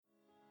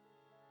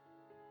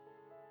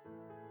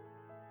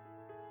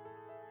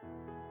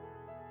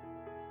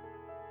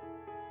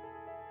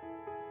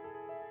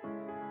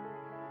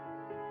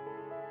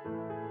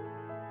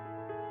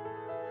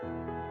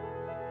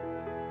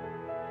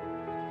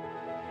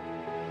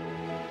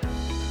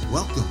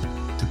Welcome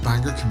to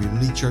Bangor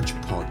Community Church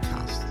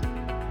Podcast.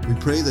 We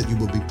pray that you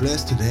will be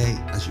blessed today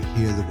as you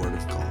hear the Word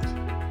of God.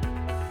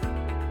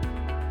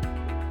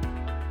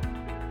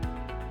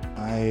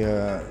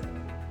 I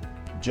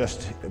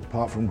just,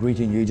 apart from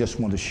greeting you, just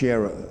want to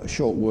share a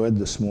short word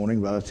this morning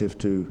relative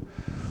to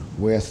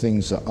where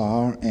things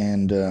are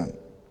and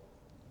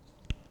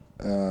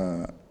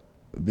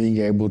being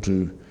able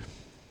to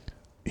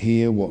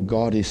hear what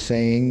God is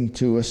saying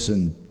to us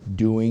and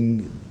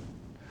doing.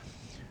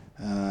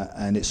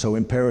 And it's so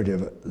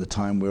imperative at the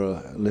time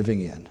we're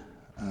living in.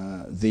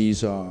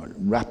 These are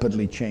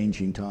rapidly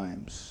changing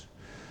times.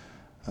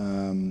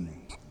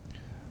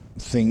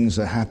 Things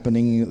are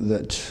happening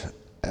that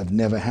have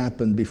never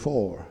happened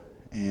before,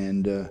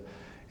 and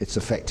it's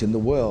affecting the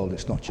world.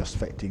 It's not just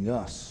affecting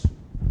us.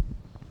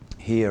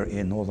 Here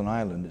in Northern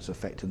Ireland, it's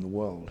affecting the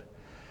world.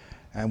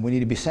 And we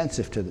need to be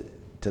sensitive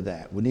to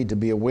that. We need to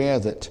be aware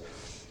that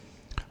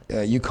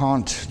you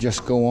can't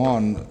just go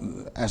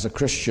on as a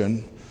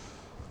Christian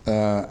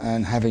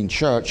and having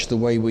church the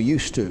way we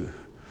used to.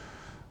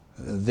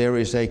 There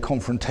is a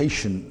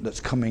confrontation that's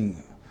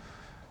coming,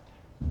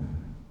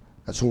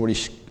 that's already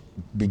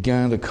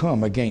began to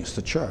come against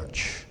the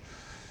church.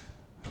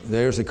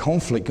 There's a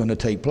conflict going to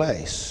take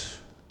place.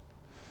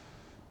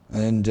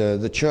 And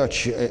the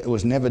church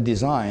was never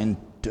designed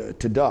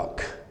to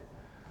duck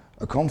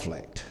a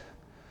conflict.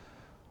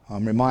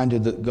 I'm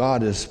reminded that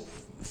God has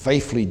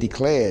faithfully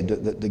declared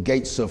that the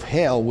gates of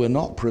hell will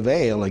not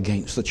prevail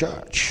against the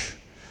church.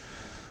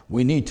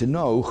 We need to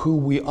know who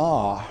we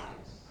are.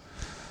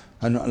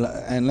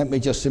 And let me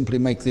just simply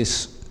make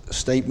this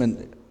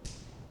statement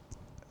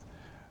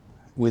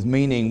with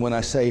meaning when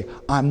I say,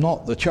 I'm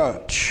not the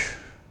church,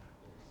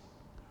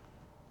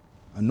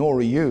 and nor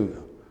are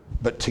you,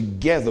 but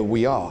together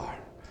we are.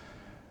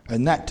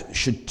 And that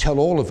should tell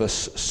all of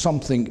us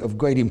something of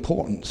great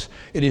importance.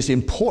 It is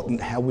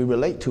important how we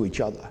relate to each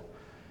other.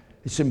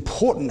 It's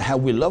important how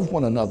we love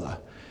one another.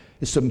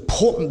 It's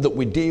important that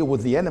we deal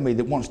with the enemy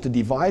that wants to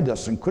divide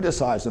us and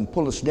criticize and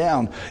pull us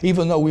down,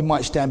 even though we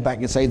might stand back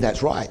and say,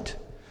 that's right.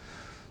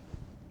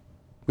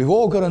 We've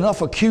all got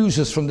enough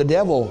accusers from the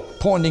devil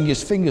pointing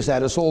his fingers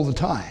at us all the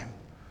time.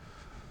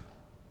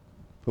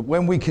 But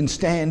when we can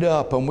stand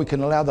up and we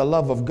can allow the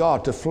love of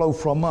God to flow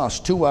from us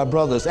to our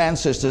brothers and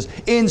sisters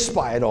in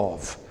spite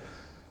of,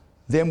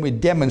 then we're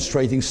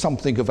demonstrating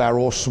something of our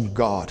awesome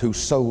God who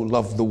so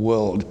loved the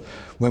world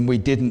when we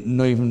didn't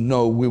even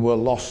know we were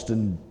lost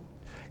in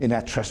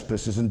our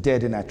trespasses and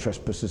dead in our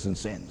trespasses and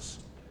sins.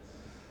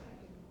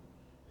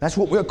 That's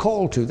what we're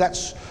called to.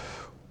 That's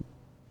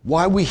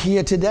why we're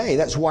here today.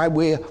 That's why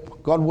we're,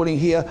 God willing,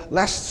 here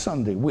last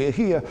Sunday. We're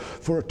here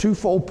for a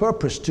twofold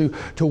purpose, to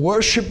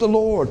worship the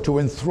Lord, to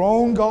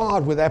enthrone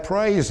God with our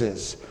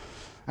praises,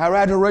 our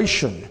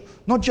adoration.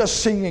 Not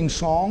just singing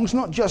songs,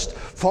 not just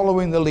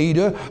following the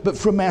leader, but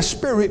from our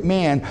spirit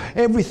man,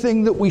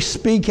 everything that we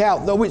speak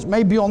out, though it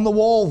may be on the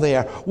wall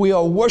there, we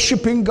are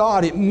worshiping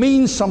God. It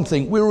means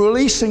something. We're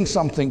releasing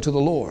something to the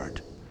Lord.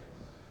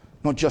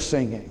 Not just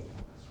singing,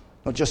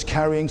 not just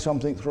carrying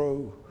something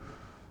through.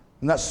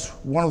 And that's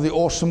one of the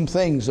awesome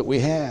things that we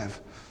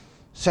have.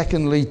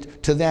 Secondly,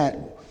 to that,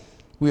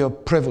 we are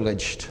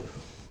privileged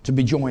to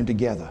be joined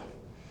together.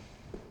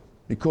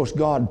 Because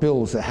God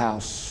builds a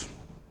house,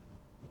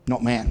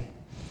 not man.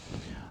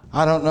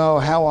 I don't know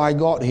how I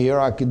got here.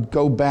 I could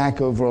go back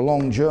over a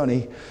long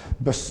journey,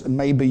 but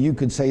maybe you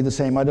could say the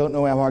same. I don't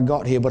know how I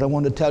got here, but I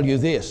want to tell you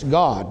this.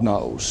 God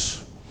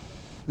knows.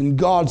 And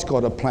God's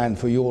got a plan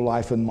for your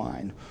life and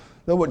mine.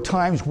 Though at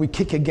times we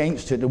kick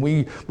against it and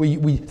we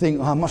think,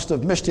 oh, I must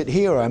have missed it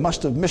here, or I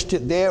must have missed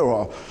it there,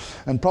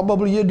 and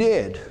probably you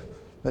did.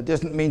 That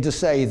doesn't mean to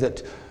say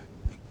that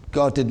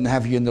God didn't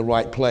have you in the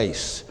right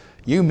place.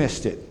 You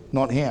missed it,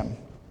 not Him.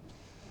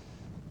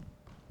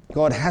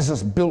 God has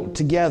us built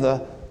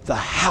together the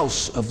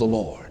house of the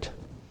Lord.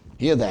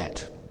 Hear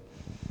that.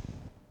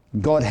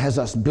 God has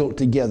us built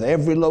together.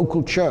 Every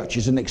local church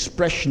is an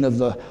expression of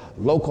the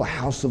local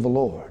house of the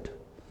Lord.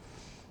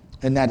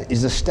 And that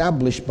is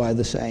established by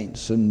the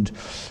saints. And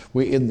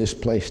we're in this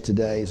place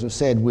today. As I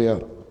said, we're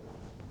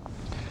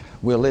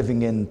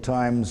living in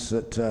times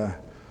that are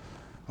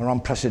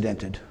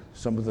unprecedented.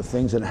 Some of the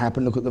things that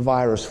happen, look at the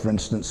virus, for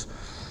instance.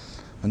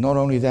 And not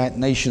only that,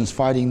 nations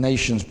fighting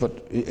nations,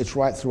 but it's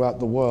right throughout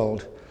the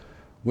world.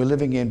 We're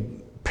living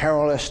in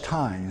perilous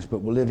times, but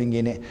we're living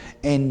in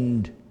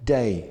end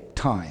day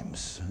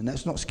times. And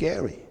that's not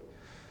scary.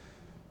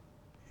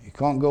 You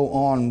can't go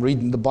on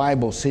reading the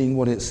Bible, seeing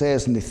what it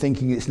says, and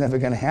thinking it's never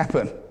going to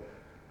happen.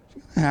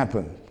 It's going to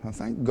happen. I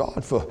thank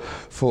God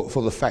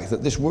for the fact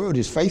that this word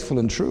is faithful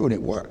and true, and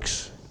it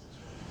works.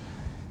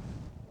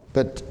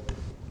 But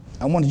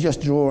I want to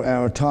just draw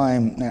our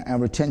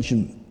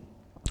attention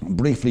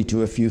briefly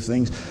to a few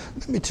things.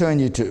 Let me turn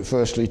you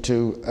firstly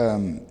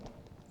to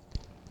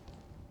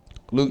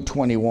Luke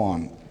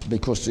 21,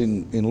 because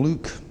in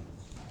Luke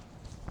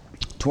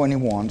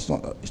 21,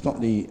 it's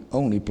not the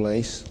only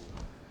place.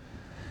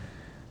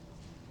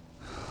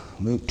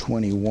 Luke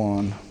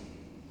 21.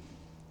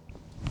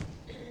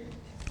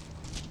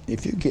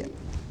 If you get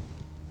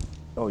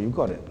Oh, you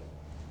got it.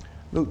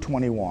 Luke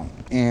 21.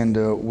 And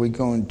we're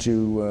going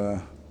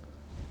to,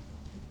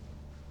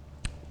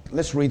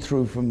 let's read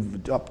through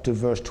from up to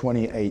verse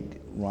 28,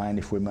 Ryan,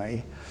 if we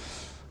may.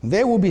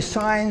 There will be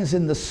signs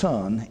in the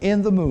sun,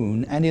 in the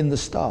moon, and in the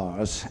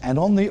stars, and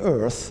on the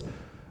earth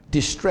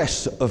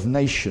distress of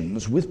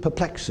nations with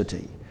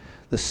perplexity,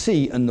 the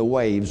sea and the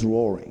waves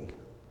roaring.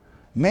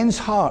 Men's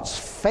hearts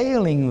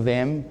failing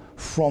them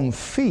from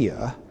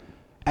fear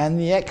and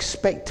the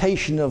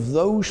expectation of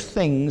those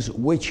things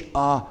which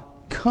are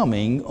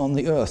coming on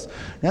the earth.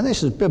 Now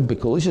this is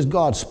biblical, this is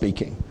God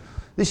speaking.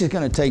 This is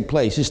going to take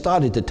place, it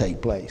started to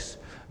take place.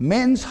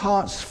 Men's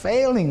hearts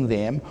failing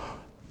them,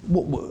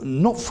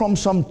 not from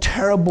some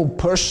terrible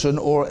person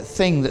or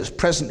thing that's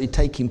presently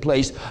taking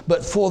place,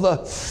 but for the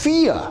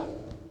fear.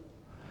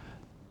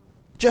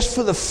 Just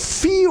for the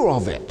fear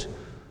of it.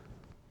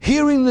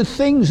 Hearing the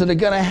things that are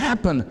going to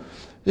happen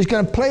is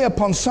going to play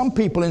upon some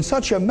people in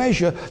such a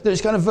measure that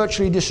it's going to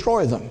virtually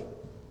destroy them.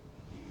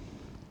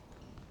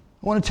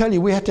 I want to tell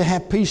you, we have to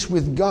have peace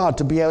with God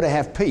to be able to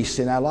have peace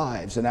in our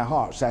lives, in our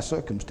hearts, our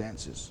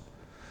circumstances.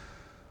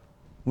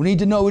 We need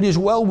to know it is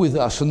well with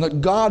us and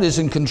that God is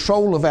in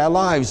control of our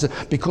lives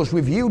because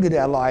we've yielded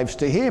our lives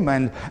to Him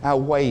and our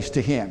ways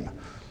to Him.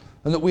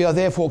 And that we are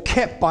therefore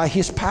kept by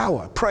His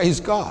power. Praise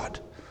God.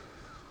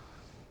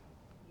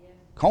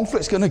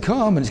 Conflict's going to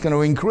come and it's going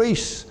to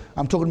increase.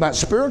 I'm talking about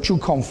spiritual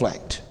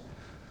conflict.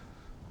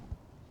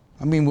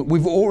 I mean,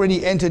 we've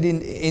already entered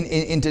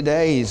into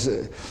days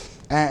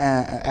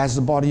as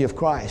the body of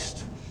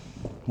Christ.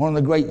 One of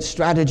the great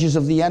strategies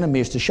of the enemy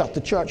is to shut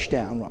the church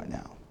down right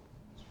now.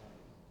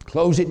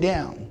 Close it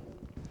down.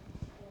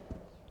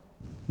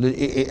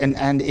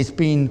 And it's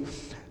been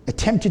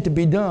attempted to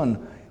be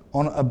done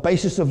on a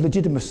basis of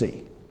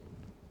legitimacy.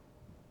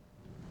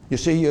 You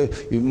see,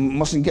 you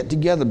mustn't get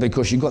together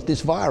because you got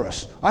this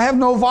virus. I have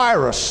no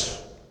virus.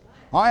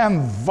 I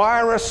am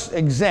virus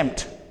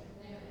exempt.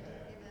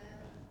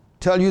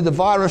 Tell you the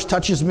virus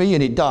touches me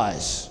and it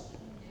dies.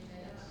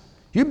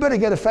 You better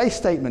get a faith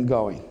statement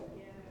going.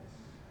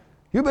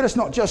 You better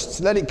not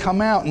just let it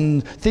come out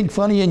and think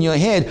funny in your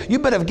head. You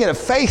better get a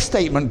faith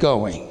statement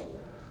going.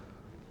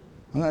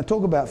 I'm going to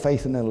talk about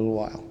faith in a little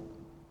while.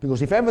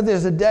 Because if ever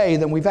there's a day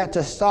then we've had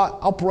to start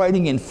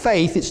operating in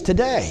faith, it's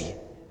today.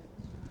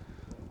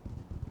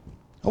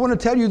 I want to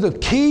tell you the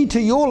key to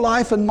your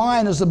life and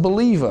mine as a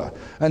believer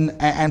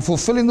and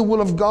fulfilling the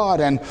will of God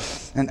and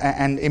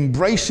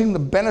embracing the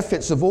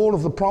benefits of all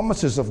of the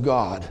promises of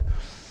God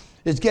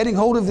is getting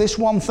hold of this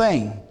one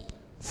thing.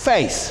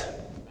 Faith.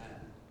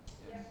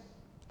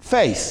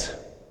 Faith.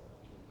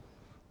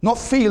 Not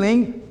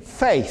feeling,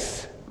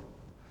 faith.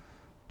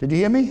 Did you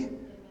hear me?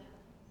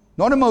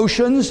 Not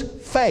emotions,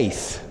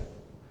 faith.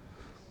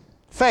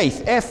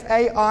 Faith.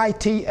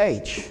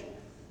 F-A-I-T-H.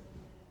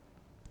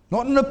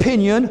 Not an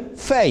opinion,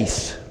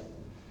 faith.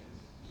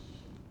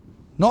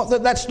 Not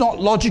that that's not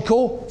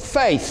logical,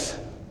 faith.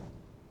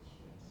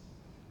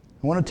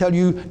 I want to tell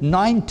you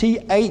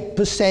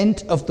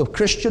 98% of the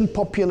Christian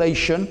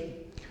population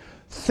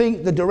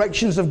think the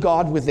directions of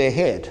God with their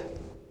head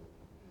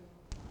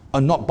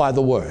and not by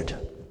the word.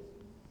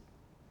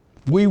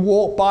 We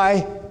walk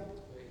by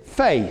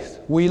faith.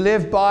 We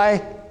live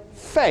by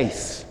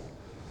faith.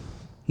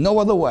 No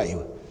other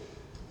way.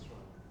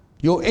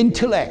 Your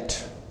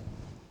intellect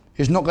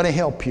is not going to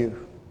help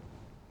you.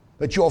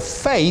 But your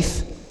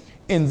faith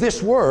in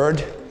this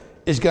word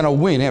is going to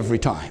win every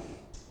time.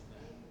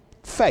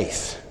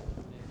 Faith.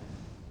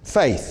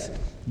 Faith.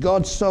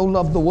 God so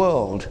loved the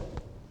world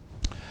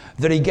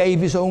that He gave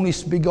His only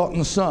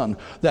begotten Son,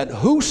 that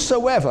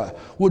whosoever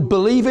would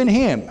believe in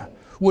Him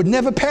would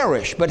never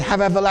perish but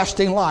have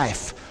everlasting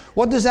life.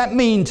 What does that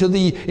mean to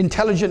the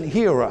intelligent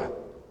hearer?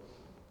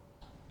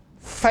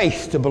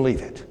 Faith to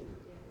believe it.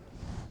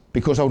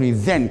 Because only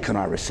then can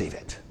I receive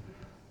it.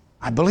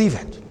 I believe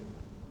it.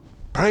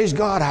 Praise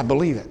God, I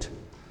believe it.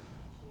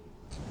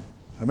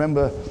 I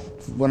remember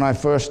when I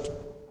first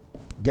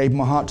gave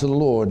my heart to the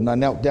Lord and I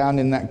knelt down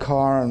in that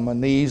car on my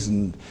knees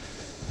and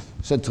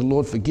said to the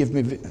Lord, forgive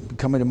me for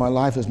coming into my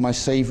life as my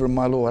Savior and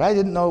my Lord. I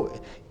didn't know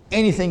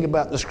anything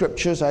about the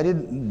Scriptures. I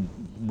didn't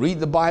read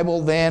the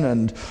Bible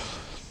then.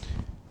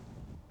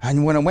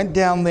 And when I went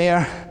down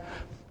there,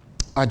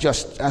 I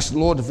just asked the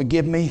Lord to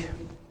forgive me.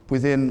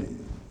 Within,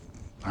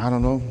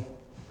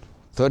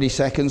 30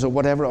 seconds or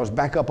whatever, I was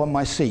back up on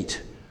my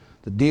seat.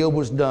 The deal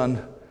was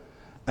done,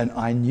 and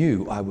I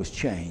knew I was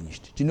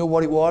changed. Do you know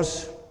what it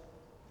was?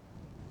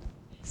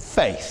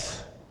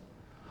 Faith.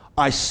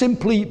 I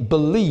simply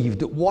believed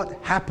that what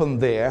happened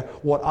there,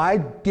 what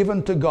I'd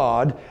given to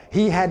God,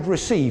 He had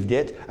received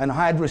it, and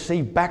I had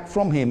received back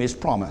from Him His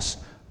promise.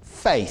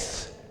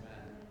 Faith.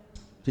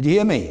 Did you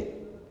hear me?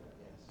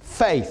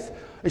 Faith.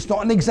 It's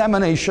not an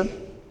examination.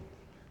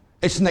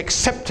 It's an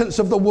acceptance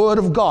of the Word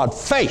of God.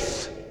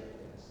 Faith.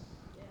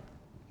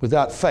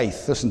 Without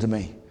faith, listen to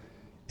me,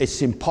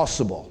 it's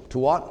impossible. To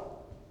what?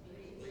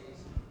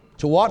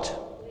 To what?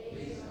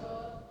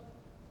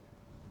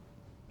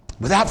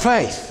 Without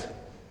faith.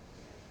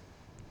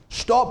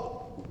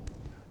 Stop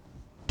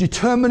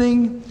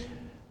determining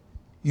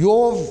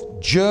your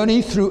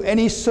journey through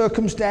any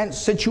circumstance,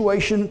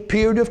 situation,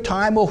 period of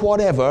time, or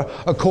whatever,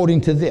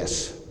 according to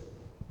this.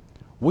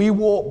 We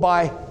walk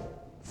by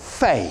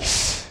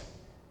faith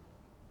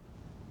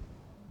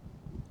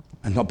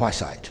and not by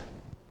sight.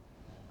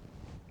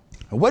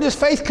 And where does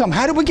faith come?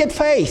 How do we get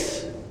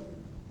faith?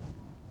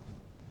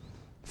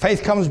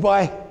 Faith comes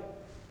by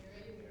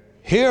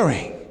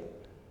hearing.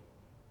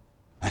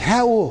 And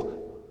how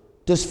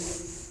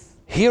does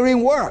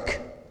hearing work?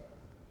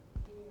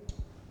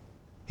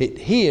 It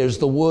hears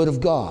the Word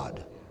of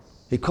God.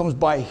 It comes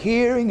by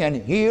hearing, and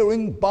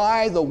hearing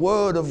by the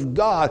Word of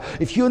God.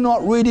 If you're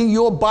not reading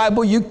your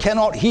Bible, you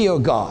cannot hear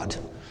God.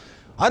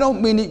 I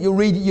don't mean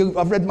that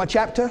I've read my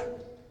chapter.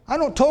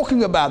 I'm not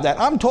talking about that.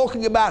 I'm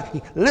talking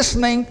about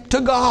listening to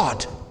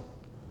God.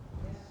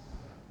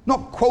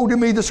 Not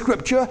quoting me the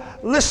scripture,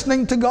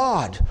 listening to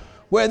God.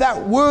 Where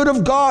that Word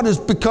of God has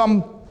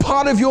become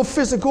part of your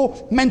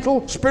physical,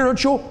 mental,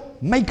 spiritual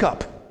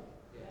makeup.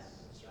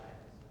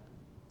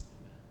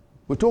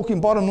 We're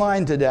talking bottom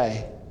line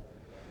today.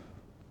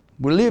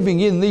 We're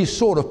living in these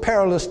sort of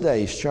perilous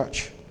days,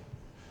 church.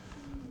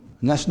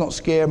 And that's not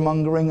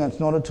scaremongering, that's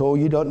not at all.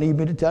 You don't need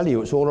me to tell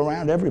you. It's all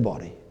around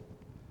everybody.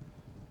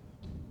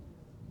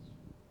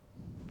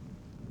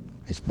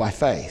 It's by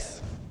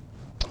faith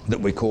that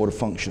we're called to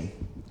function.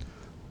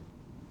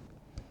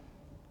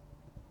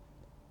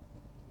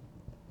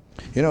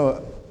 You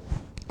know,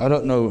 I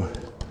don't know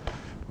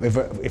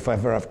if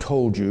ever I've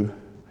told you,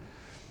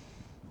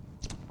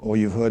 or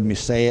you've heard me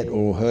say it,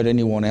 or heard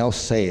anyone else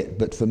say it,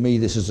 but for me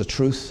this is the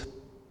truth.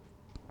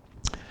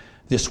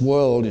 This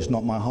world is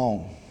not my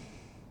home.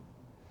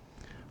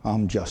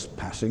 I'm just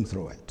passing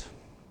through it.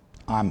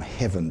 I'm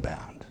heaven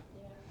bound.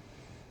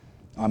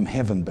 I'm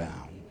heaven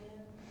bound.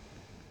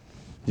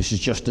 This is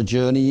just a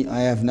journey I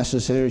have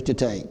necessary to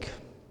take.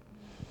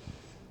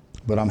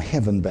 But I'm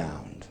heaven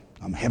bound.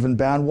 I'm heaven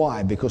bound.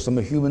 Why? Because I'm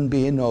a human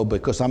being? No,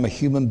 because I'm a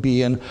human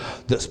being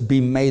that's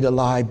been made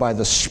alive by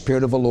the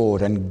Spirit of the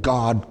Lord, and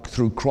God,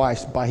 through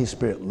Christ, by His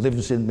Spirit,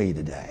 lives in me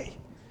today.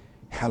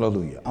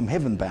 Hallelujah. I'm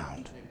heaven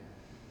bound.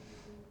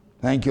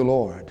 Thank you,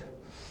 Lord.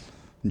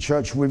 And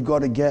church, we've got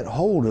to get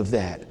hold of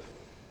that.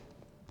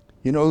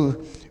 You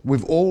know,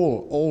 we've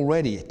all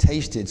already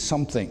tasted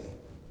something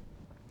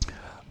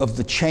of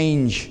the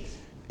change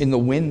in the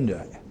wind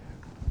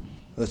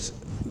that's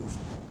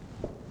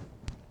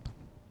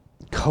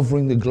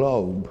covering the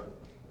globe.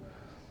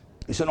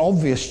 It's an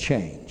obvious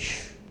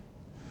change.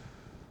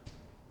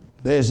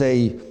 There's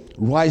a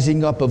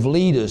rising up of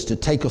leaders to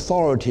take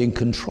authority and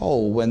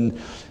control when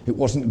it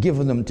wasn't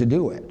given them to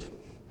do it.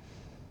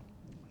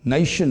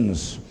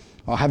 Nations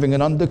are having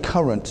an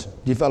undercurrent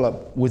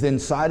develop within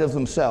inside of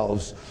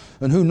themselves,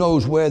 and who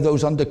knows where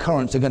those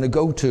undercurrents are going to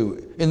go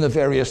to in the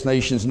various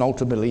nations and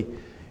ultimately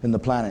in the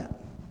planet.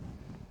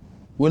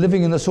 We're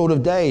living in the sort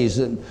of days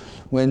that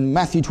when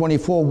Matthew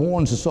 24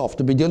 warns us off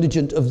to be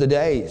diligent of the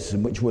days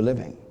in which we're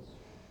living,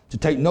 to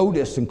take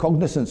notice and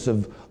cognizance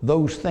of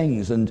those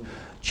things and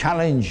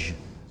challenge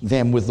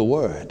them with the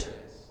Word.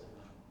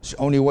 It's the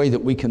only way that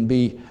we can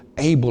be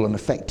able and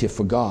effective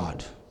for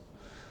God.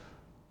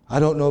 I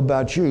don't know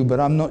about you, but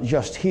I'm not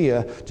just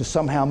here to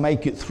somehow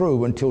make it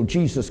through until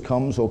Jesus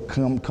comes or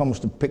comes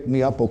to pick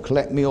me up or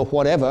collect me or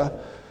whatever.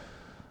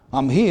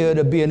 I'm here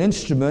to be an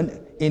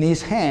instrument in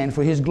His hand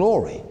for His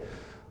glory.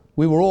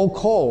 We were all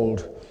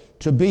called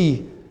to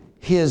be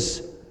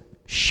His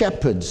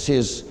shepherds,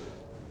 His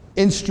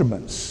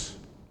instruments,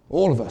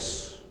 all of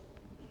us.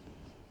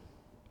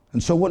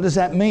 And so what does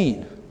that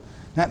mean?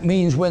 That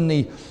means when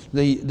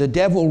the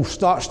devil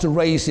starts to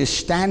raise his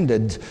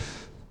standard,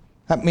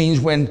 that means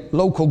when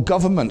local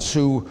governments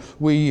who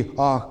we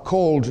are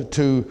called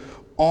to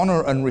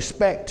honor and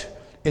respect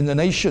in the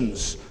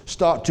nations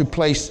start to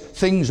place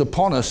things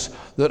upon us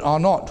that are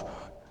not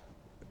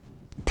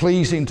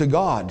pleasing to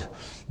God,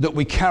 that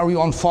we carry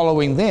on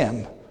following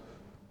them.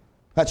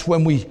 That's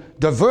when we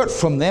divert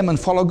from them and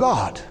follow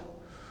God.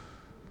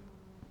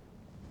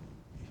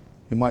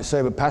 You might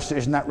say, but Pastor,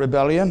 isn't that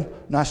rebellion?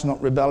 No, that's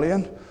not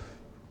rebellion.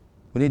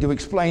 We need to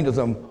explain to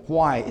them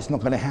why it's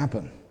not going to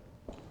happen.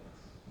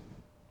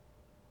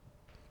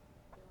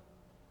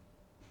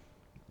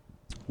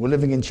 We're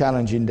living in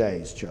challenging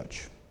days,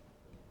 church.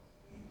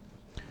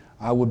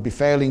 I would be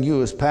failing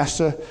you as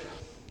pastor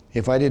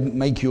if I didn't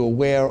make you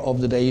aware of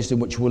the days in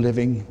which we're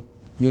living.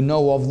 You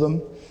know of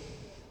them.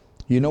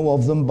 You know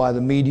of them by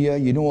the media.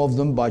 You know of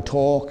them by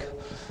talk.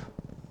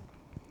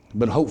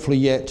 But hopefully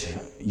yet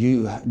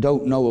you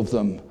don't know of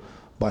them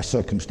by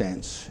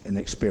circumstance and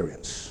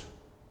experience.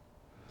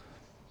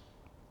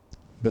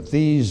 But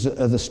these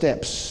are the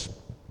steps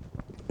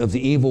of the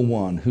evil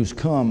one who's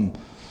come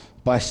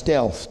by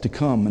stealth to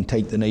come and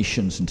take the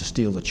nations and to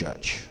steal the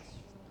church.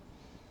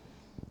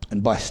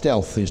 And by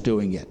stealth he's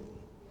doing it.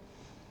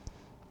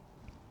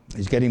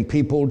 He's getting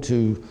people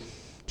to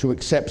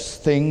accept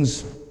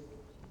things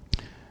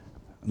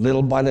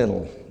little by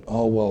little.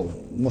 Oh, well,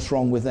 what's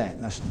wrong with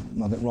that? There's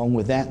nothing wrong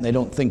with that. And they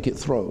don't think it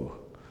through.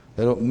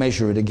 They don't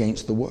measure it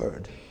against the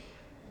Word.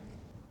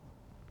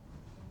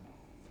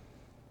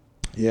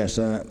 Yes,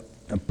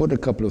 I put a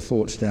couple of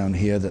thoughts down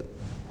here that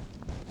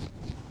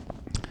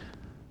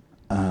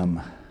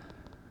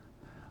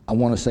I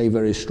want to say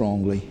very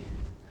strongly.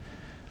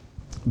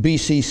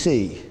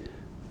 BCC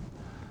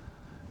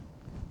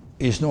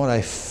is not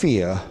a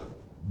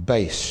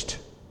fear-based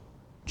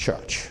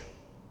church.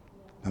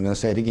 I'm going to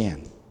say it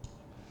again.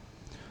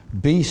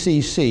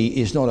 BCC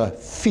is not a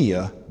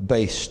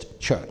fear-based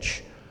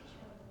church.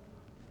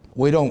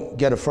 We don't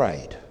get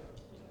afraid.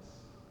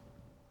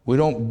 We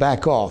don't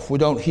back off. We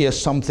don't hear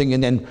something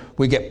and then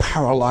we get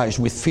paralyzed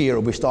with fear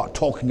and we start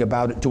talking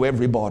about it to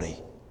everybody.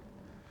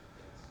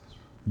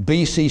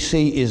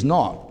 BCC is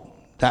not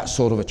that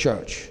sort of a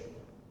church.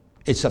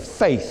 It's a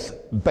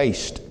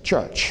faith-based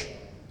church.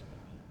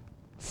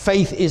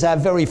 Faith is our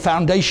very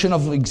foundation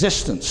of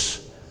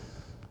existence.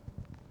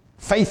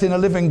 Faith in a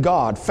living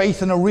God,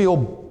 faith in a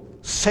real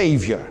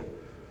Savior.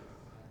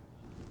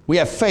 We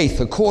have faith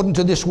according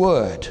to this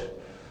word,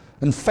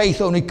 and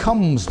faith only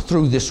comes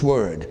through this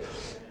word.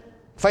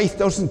 Faith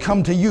doesn't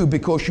come to you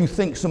because you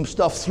think some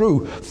stuff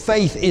through.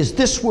 Faith is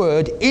this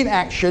word in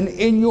action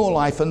in your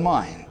life and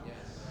mine.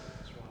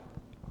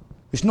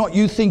 It's not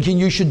you thinking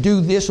you should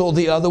do this or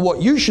the other.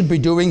 What you should be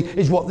doing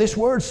is what this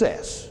word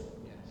says.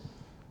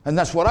 And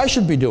that's what I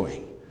should be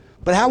doing.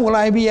 But how will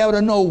I be able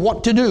to know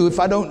what to do if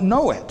I don't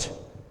know it?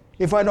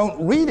 If I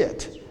don't read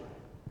it?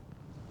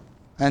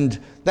 And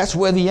that's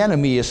where the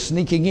enemy is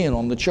sneaking in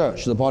on the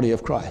church, the body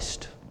of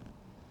Christ.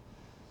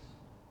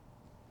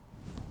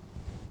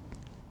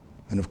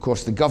 And of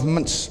course the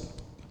governments,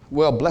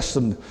 well, bless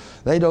them,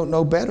 they don't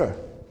know better.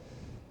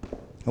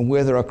 And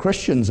where there are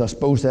Christians, I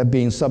suppose they're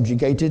being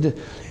subjugated.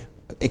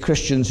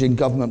 Christians in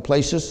government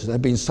places, they're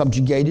being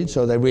subjugated,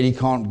 so they really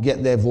can't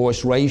get their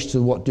voice raised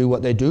to do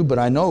what they do. But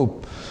I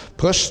know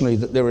personally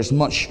that there is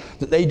much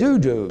that they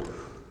do.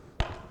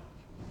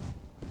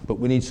 But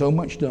we need so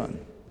much done.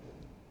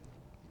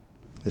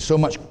 There's so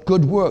much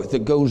good work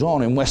that goes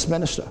on in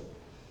Westminster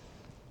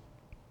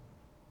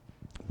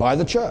by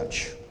the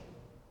church,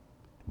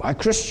 by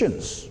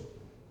Christians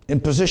in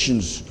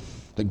positions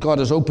that God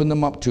has opened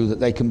them up to, that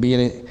they can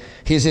be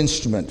His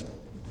instrument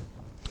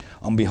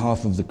on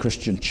behalf of the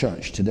Christian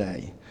church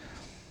today.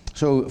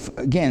 So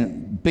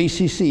again,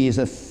 BCC is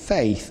a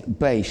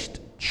faith-based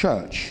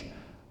church,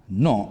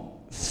 not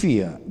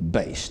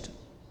fear-based.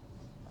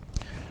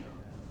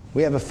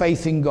 We have a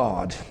faith in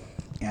God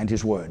and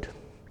His Word.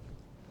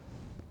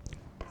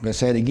 I'm going to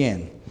say it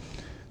again.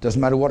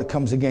 Doesn't matter what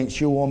comes against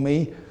you or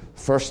me.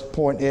 First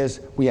point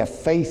is we have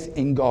faith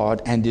in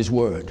God and His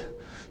Word.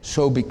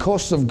 So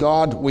because of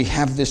God, we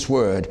have this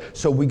Word.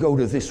 So we go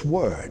to this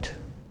Word,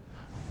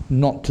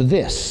 not to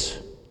this.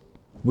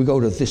 We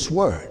go to this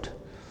Word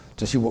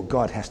to see what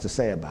God has to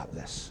say about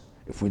this,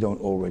 if we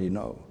don't already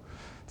know.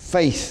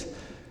 Faith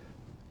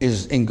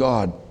is in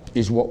God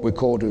is what we're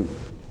called to.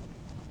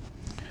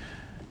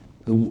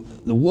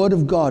 The Word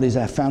of God is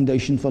our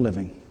foundation for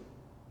living.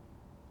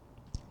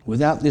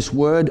 Without this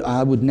Word,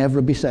 I would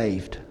never be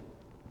saved.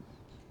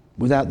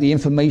 Without the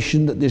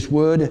information that this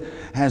Word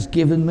has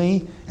given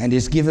me and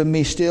is given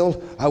me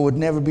still, I would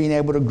never be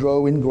able to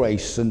grow in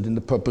grace and in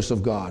the purpose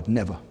of God.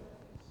 Never.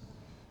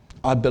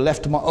 I'd be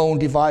left to my own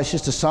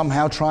devices to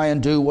somehow try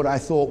and do what I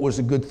thought was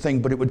a good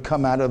thing, but it would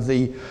come out of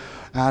the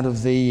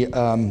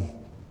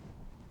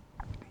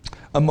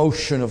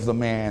emotion of the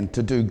man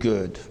to do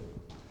good,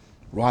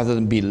 rather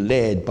than be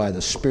led by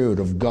the Spirit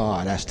of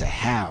God as to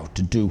how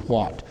to do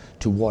what,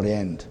 to what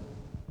end.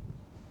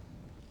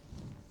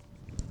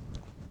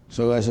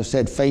 So as I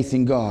said, faith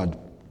in God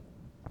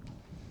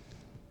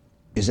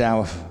is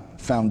our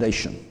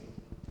foundation.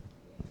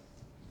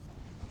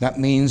 That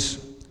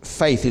means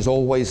faith is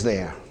always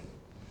there.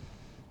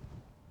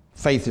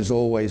 Faith is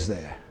always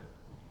there.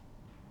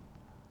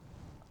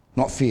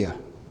 Not fear.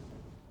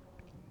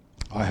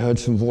 I heard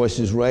some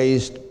voices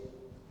raised.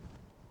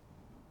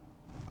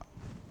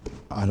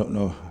 I don't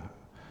know.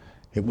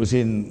 It was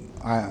in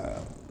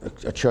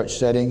a church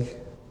setting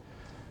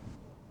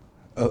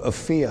of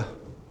fear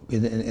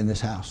in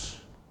this house.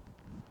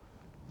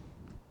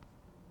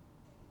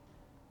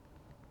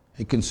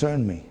 It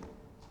concerned me.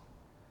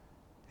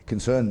 It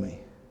concerned me.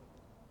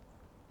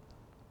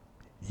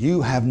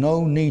 You have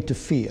no need to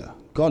fear.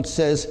 God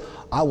says,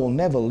 I will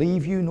never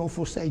leave you nor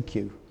forsake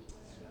you.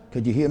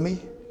 Could you hear me?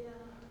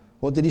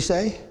 What did He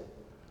say?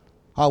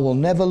 I will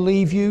never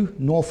leave you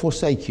nor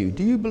forsake you.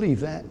 Do you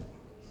believe that?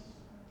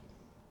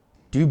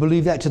 Do you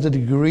believe that to the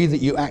degree that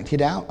you act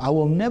it out? I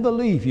will never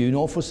leave you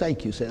nor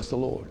forsake you, says the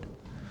Lord.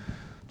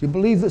 Do you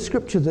believe the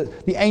scripture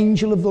that the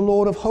angel of the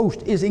Lord of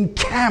hosts is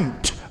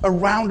encamped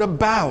around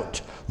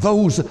about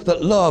those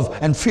that love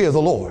and fear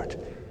the Lord?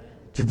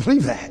 Do you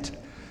believe that?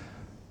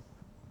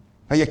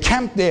 Are you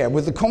camped there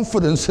with the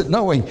confidence that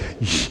knowing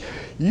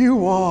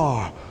you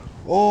are,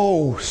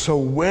 so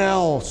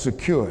well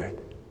secured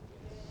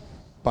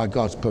by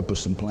God's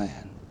purpose and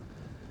plan?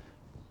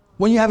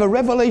 When you have a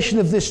revelation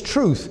of this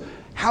truth,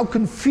 how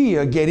can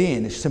fear get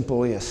in? It's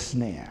simply a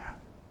snare.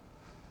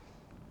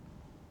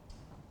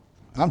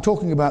 I'm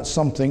talking about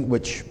something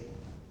which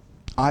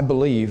I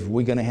believe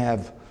we're going to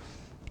have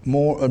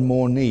more and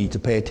more need to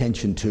pay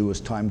attention to as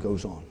time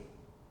goes on.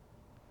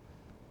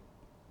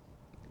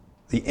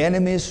 The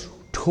enemy's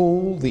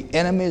tool, the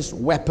enemy's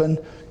weapon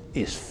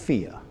is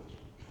fear.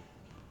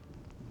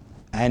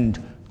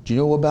 And do you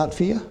know about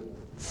fear?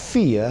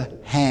 Fear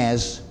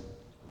has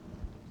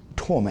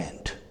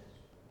torment.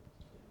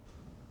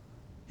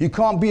 You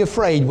can't be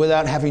afraid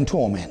without having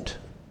torment.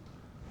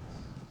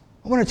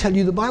 I want to tell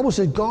you, the Bible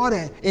says God,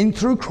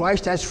 through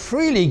Christ, has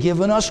freely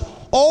given us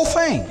all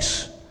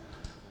things.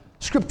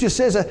 Scripture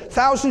says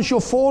 1,000 shall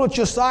fall at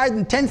your side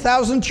and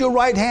 10,000 at your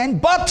right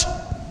hand, but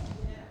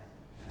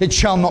it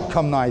shall not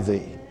come nigh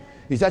thee.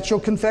 Is that your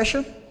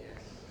confession?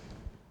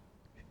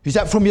 Is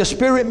that from your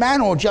spirit,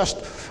 man, or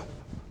just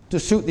to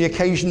suit the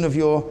occasion of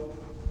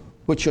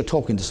which you're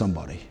talking to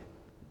somebody?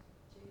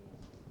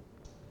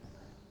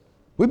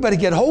 We better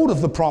get hold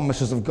of the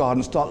promises of God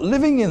and start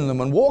living in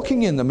them and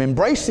walking in them,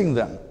 embracing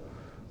them,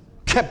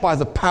 kept by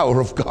the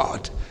power of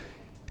God.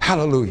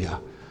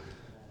 Hallelujah.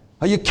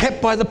 Are you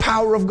kept by the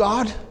power of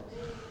God?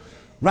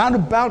 Round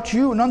about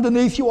you and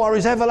underneath you are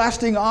his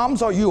everlasting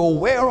arms. Are you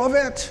aware of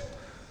it?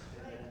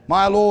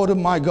 My Lord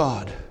and my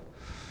God.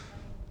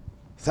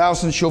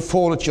 1,000 shall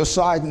fall at your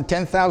side and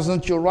 10,000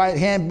 at your right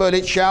hand, but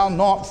it shall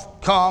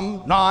not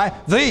come nigh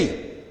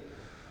thee.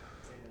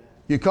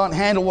 You can't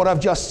handle what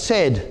I've just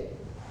said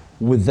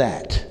with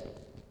that,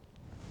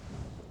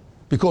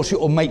 because it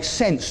will make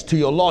sense to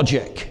your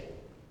logic.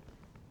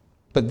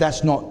 But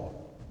that's not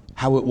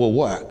how it will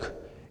work.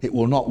 It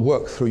will not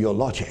work through your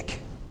logic.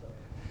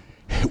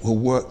 It will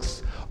work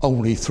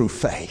only through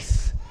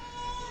faith,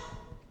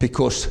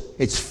 because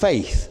it's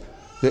faith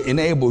that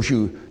enables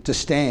you to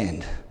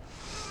stand.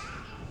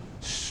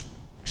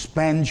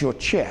 Expand your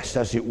chest,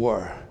 as it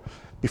were,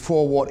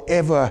 before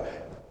whatever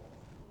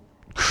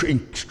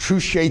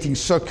excruciating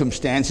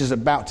circumstance is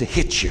about to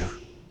hit you.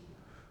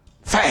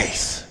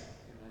 Faith.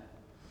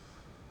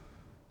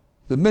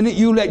 The minute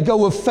you let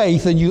go of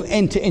faith and you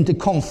enter into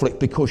conflict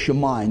because your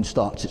mind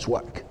starts its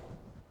work,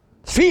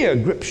 fear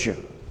grips you.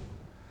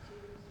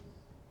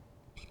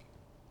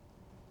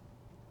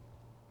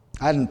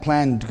 I hadn't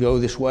planned to go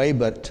this way,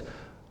 but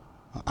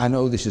I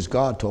know this is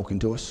God talking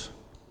to us.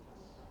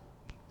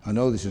 I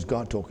know this is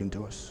God talking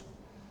to us.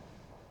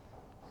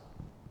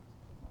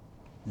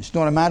 It's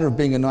not a matter of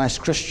being a nice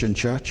Christian,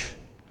 church.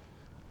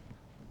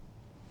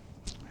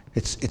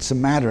 It's a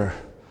matter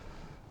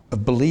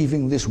of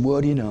believing this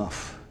word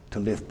enough to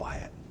live by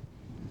it.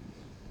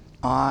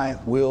 I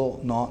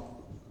will not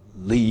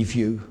leave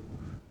you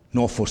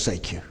nor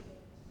forsake you.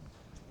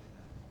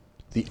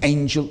 The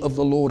angel of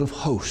the Lord of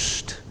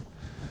hosts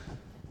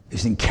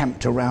is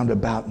encamped around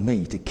about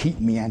me to keep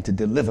me and to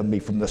deliver me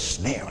from the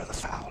snare of the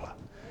fowler.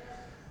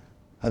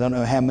 I don't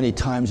know how many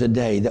times a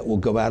day that will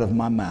go out of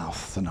my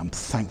mouth, and I'm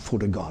thankful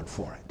to God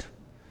for it.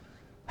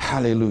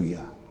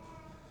 Hallelujah.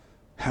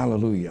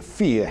 Hallelujah.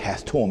 Fear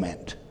hath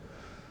torment.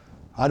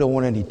 I don't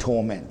want any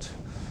torment.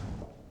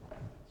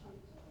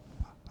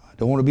 I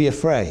don't want to be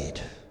afraid.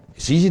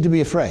 It's easy to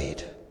be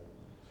afraid.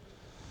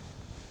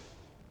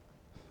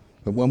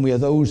 But when we are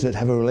those that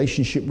have a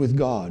relationship with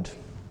God,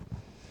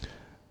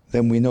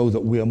 then we know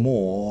that we are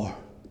more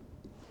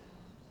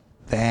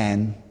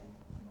than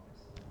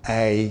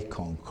a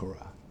conqueror.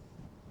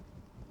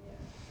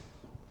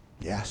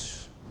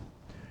 Yes.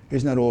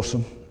 Isn't that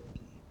awesome?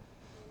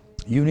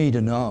 You need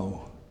to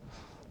know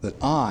that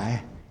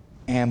I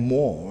am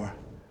more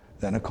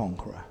than a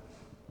conqueror.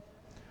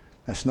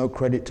 That's no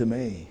credit to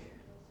me.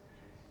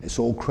 It's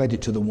all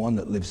credit to the one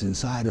that lives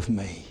inside of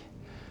me,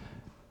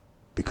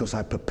 because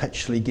I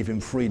perpetually give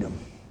him freedom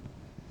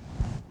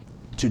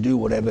to do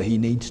whatever he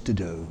needs to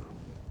do.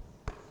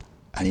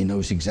 And he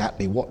knows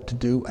exactly what to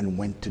do and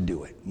when to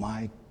do it.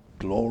 My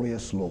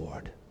glorious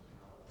Lord.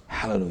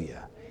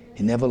 Hallelujah.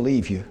 He'll never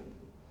leave you.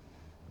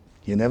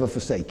 He'll never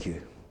forsake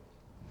you.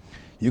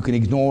 You can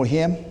ignore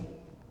him.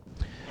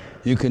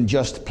 You can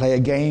just play a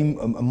game,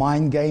 a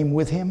mind game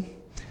with him.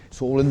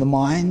 It's all in the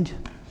mind.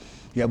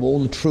 You have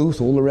all the truth,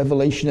 all the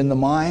revelation in the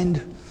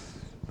mind,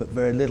 but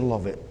very little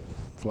of it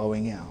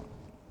flowing out.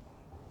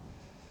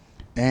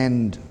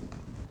 And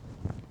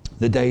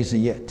the days are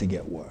yet to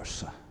get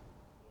worse.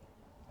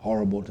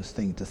 Horrible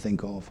thing to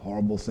think of,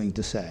 horrible thing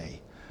to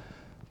say.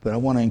 But I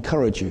want to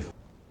encourage you.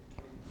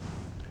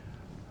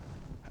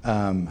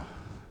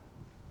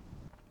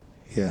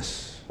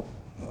 Yes,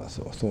 I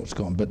thought it's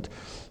gone. But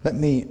let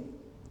me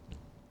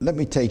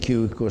take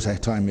you, of course our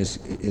time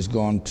is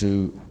gone,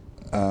 to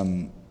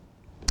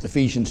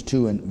Ephesians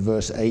 2 and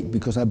verse 8,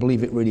 because I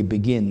believe it really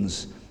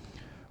begins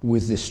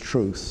with this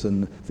truth.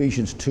 And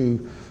Ephesians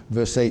 2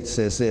 verse 8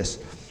 says this: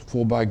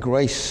 "For by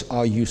grace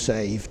are you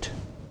saved,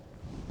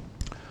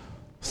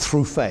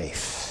 through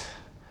faith,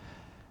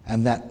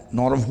 and that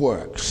not of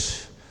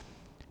works,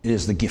 it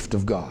is the gift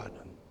of God."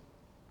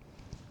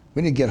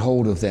 We need to get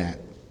hold of that.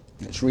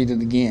 Let's read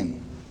it again.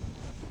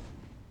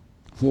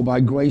 "For by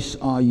grace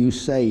are you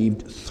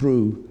saved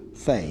through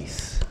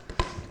faith."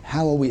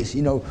 How are we?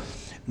 You know,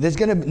 there's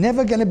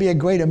never going to be a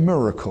greater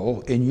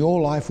miracle in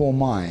your life or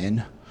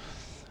mine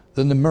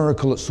than the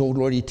miracle that's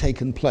already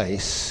taken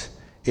place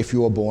if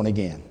you are born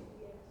again.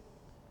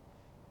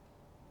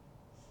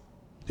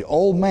 The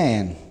old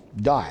man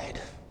died,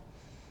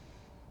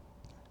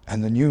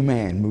 And the new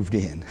man moved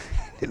in.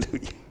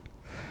 Hallelujah.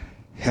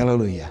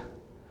 Hallelujah.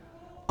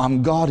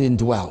 I'm God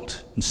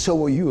indwelt, and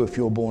so are you if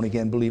you're a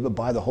born-again believer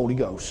by the Holy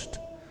Ghost.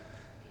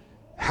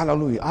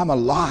 Hallelujah. I'm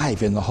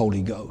alive in the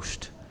Holy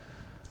Ghost.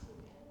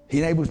 He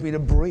enables me to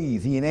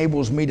breathe. He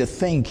enables me to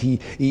think.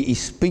 He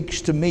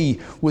speaks to me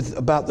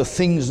about the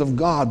things of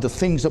God, the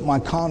things that my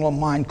carnal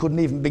mind couldn't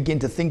even begin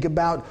to think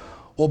about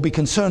or be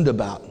concerned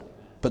about.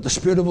 But the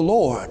Spirit of the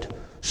Lord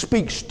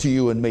speaks to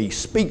you and me,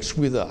 speaks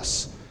with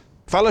us,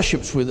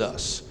 fellowships with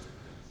us.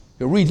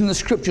 You're reading the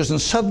scriptures and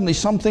suddenly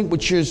something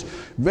which is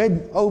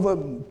read over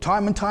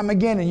time and time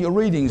again in your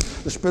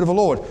readings, the Spirit of the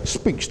Lord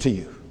speaks to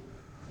you.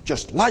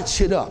 Just lights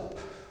it up,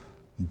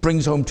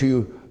 brings home to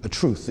you a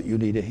truth that you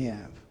need to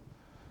have.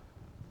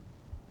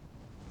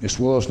 This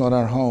world's not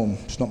our home.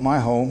 It's not my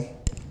home.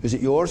 Is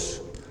it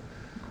yours?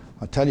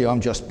 I tell you,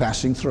 I'm just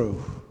passing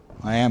through.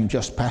 I am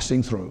just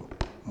passing through.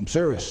 I'm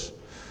serious.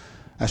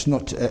 That's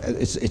not.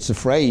 It's a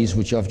phrase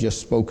which I've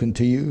just spoken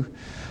to you,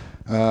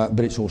 but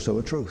it's also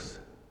a truth.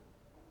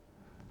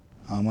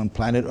 I'm on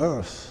planet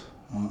Earth.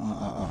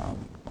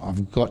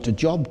 I've got a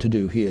job to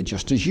do here,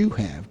 just as you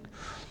have.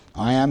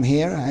 I am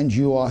here, and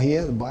you are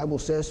here. The Bible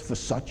says, for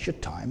such a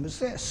time as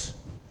this.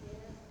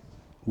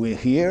 We're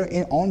here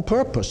on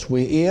purpose.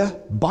 We're here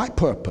by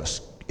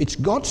purpose. It's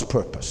God's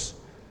purpose.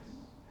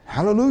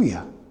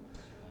 Hallelujah.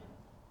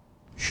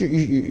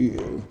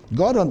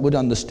 God would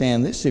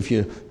understand this if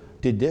you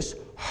did this.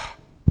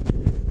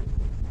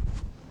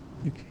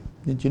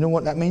 Did you know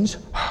what that means?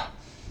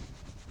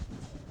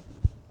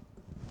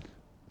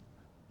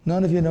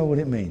 None of you know what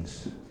it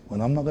means.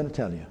 Well, I'm not going to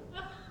tell you.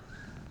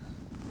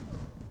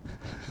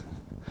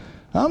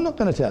 I'm not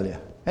going to tell you.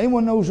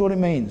 Anyone knows what it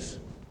means?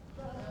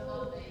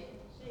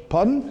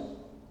 Pardon?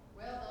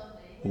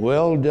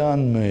 Well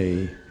done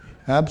me.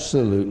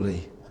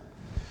 Absolutely.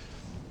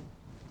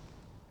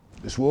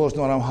 This world's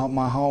not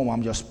my home.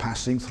 I'm just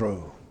passing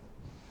through.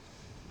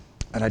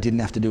 And I didn't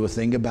have to do a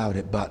thing about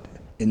it but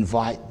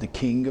invite the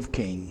King of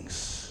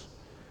Kings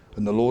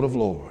and the Lord of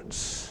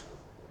Lords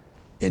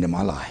into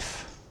my life.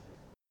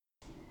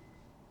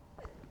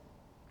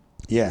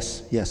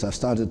 Yes, I've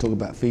started to talk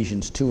about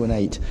Ephesians 2 and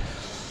 8.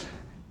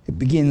 It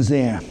begins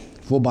there.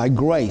 For by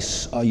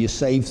grace are you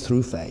saved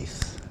through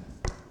faith.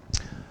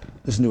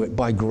 Listen to it,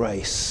 by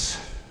grace.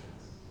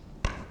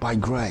 By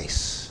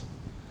grace.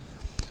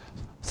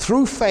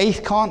 Through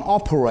faith can't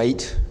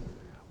operate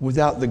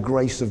without the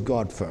grace of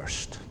God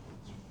first.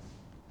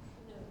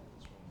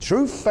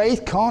 True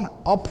faith can't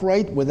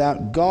operate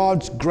without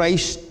God's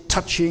grace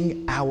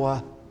touching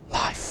our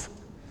life.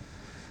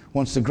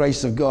 Once the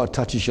grace of God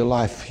touches your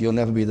life, you'll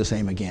never be the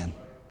same again.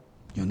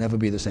 You'll never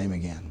be the same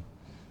again.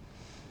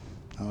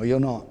 No, you're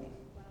not.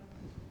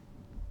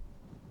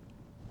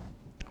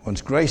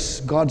 Once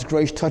God's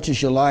grace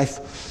touches your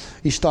life,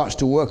 He starts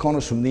to work on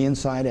us from the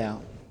inside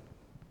out.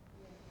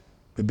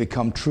 We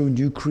become true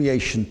new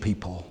creation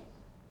people.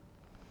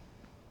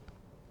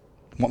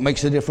 What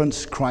makes the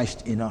difference?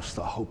 Christ in us,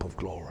 the hope of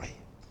glory.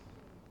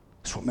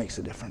 That's what makes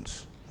the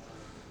difference.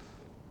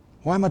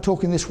 Why am I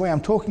talking this way? I'm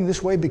talking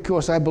this way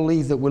because I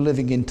believe that we're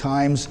living in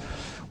times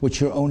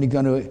which are only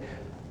going to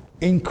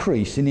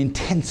increase in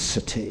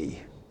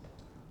intensity,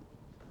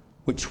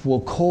 which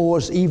will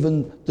cause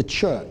even the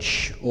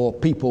church or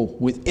people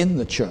within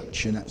the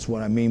church, and that's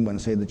what I mean when I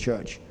say the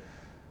church,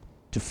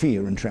 to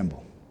fear and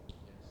tremble.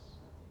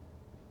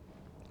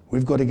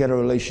 We've got to get a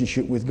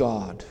relationship with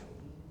God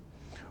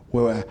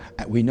where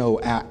we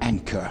know our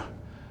anchor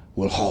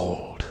will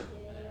hold.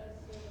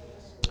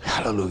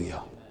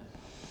 Hallelujah.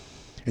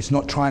 It's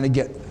not trying to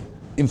get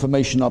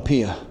information up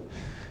here.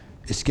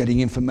 It's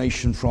getting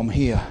information from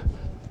here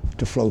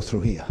to flow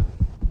through here.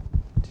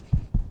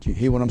 Do you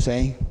hear what I'm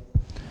saying?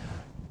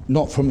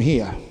 Not from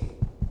here.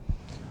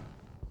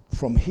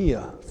 From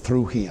here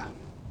through here.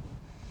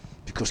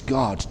 Because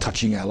God's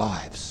touching our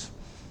lives.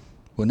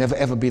 We'll never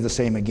ever be the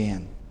same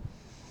again.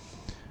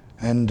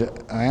 And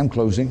I am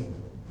closing,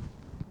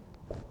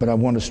 but I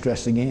want to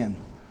stress again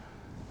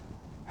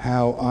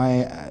how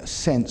I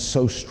sense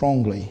so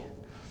strongly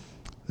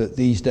that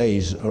these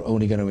days are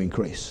only going to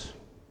increase.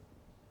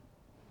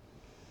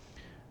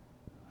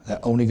 They're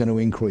only going to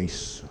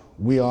increase.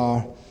 We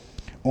are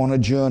on a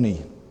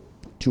journey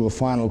to a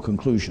final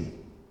conclusion.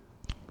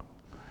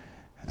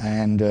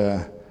 And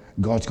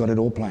God's got it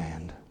all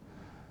planned.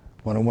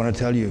 What I want to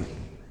tell you,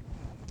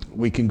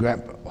 we can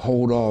grab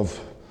hold of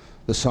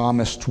the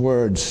psalmist's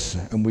words,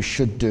 and we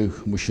should do.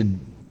 We should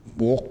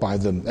walk by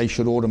them. They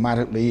should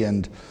automatically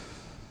and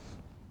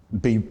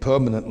be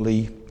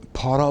permanently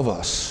part of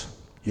us.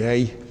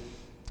 Yea,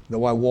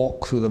 though I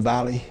walk through the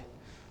valley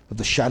of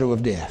the shadow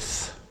of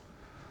death,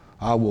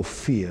 I will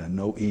fear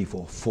no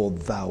evil, for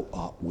thou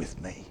art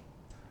with me.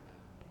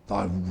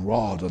 Thy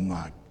rod and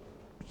thy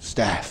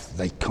staff,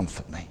 they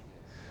comfort me.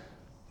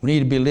 We need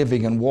to be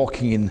living and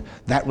walking in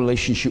that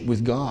relationship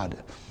with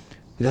God.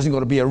 It doesn't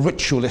got to be a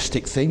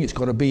ritualistic thing. It's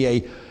got to be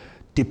a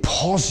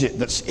deposit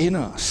that's in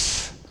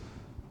us.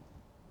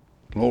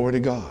 Glory to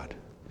God.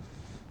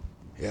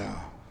 Yeah.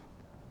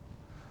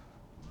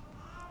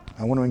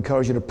 I want to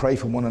encourage you to pray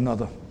for one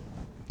another.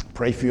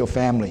 Pray for your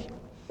family.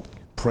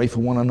 Pray for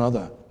one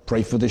another.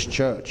 Pray for this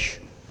church.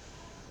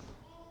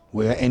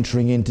 We're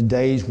entering into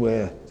days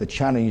where the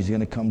challenge is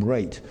going to come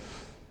great.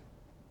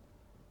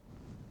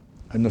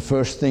 And the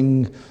first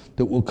thing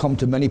that will come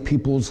to many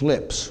people's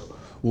lips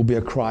will be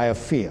a cry of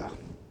fear.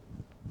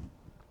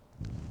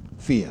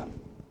 Fear.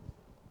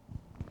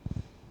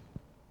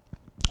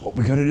 What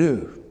we're going to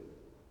do?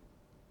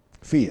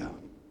 Fear.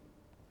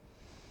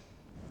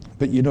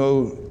 But you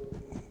know,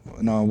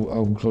 and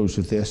I'll close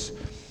with this.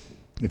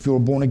 If you're a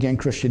born-again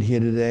Christian here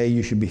today,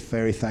 you should be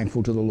very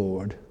thankful to the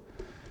Lord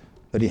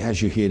that He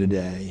has you here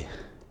today.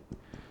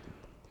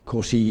 Of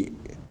course, He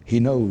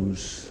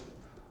knows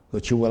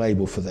that you're well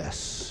able for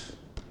this.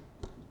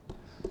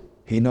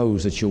 He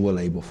knows that you're well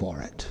able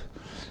for it.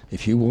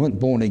 If you weren't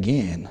born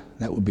again,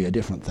 that would be a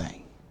different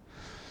thing.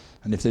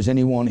 And if there's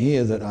anyone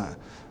here that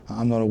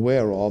I'm not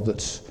aware of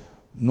that's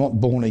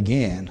not born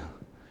again,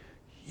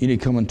 you need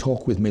to come and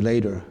talk with me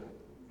later,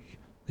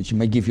 that you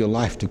may give your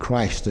life to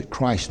Christ, that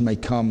Christ may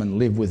come and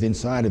live within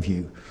inside of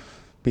you,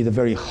 be the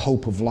very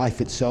hope of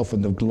life itself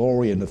and the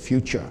glory and the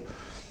future,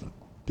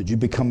 that you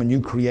become a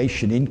new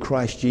creation in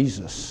Christ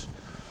Jesus,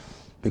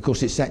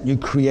 because it's that new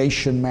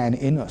creation man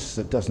in us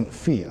that doesn't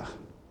fear,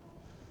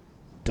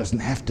 doesn't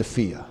have to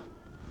fear.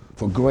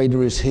 For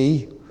greater is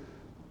He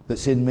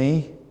that's in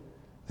me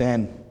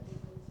than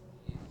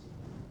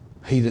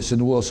he that's in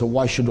the world. So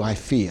why should I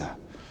fear?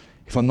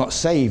 If I'm not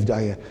saved,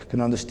 I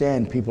can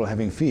understand people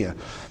having fear.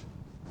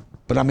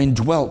 But I'm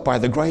indwelt by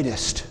the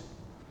greatest.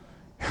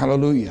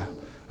 Hallelujah.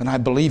 And I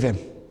believe Him.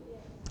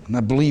 And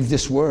I believe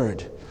this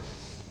word.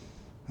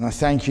 And I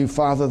thank You,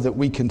 Father, that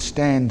we can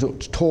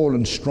stand tall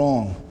and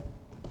strong.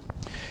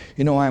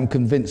 You know, I am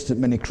convinced that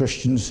many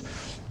Christians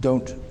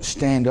don't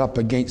stand up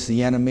against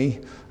the enemy,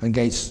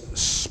 against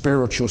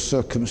spiritual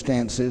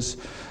circumstances,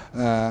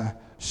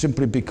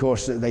 simply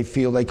because they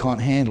feel they can't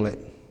handle it.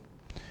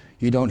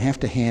 You don't have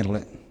to handle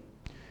it.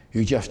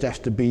 You just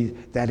have to be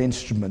that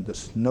instrument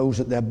that knows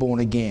that they're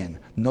born again,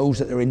 knows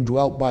that they're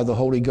indwelt by the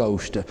Holy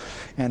Ghost,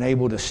 and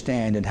able to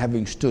stand, and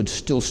having stood,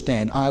 still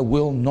stand. I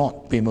will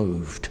not be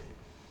moved.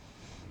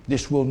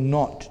 This will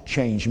not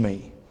change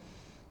me.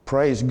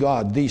 Praise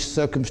God. These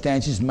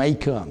circumstances may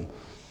come.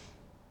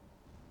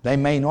 They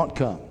may not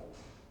come.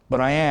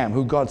 But I am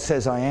who God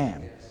says I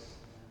am.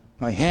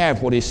 I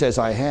have what He says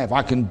I have.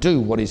 I can do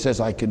what He says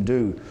I can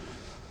do.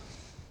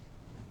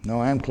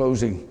 No, I am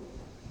closing.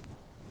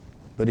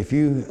 But if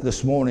you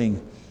this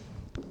morning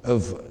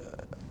have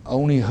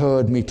only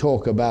heard me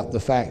talk about the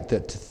fact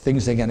that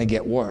things are going to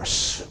get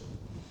worse,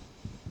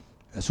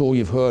 that's all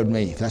you've heard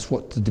me. That's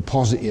what the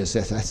deposit is.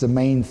 That's the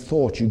main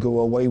thought you go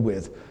away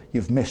with.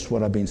 You've missed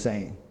what I've been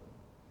saying.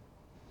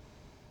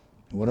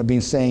 What I've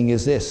been saying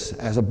is this: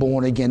 as a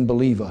born-again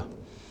believer,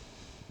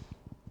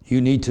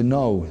 you need to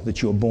know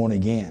that you're born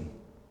again.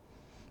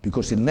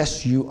 Because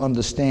unless you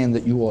understand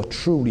that you are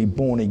truly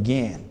born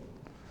again,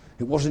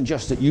 it wasn't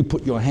just that you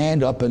put your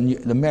hand up and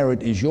the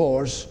merit is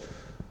yours,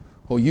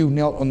 or you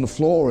knelt on the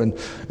floor and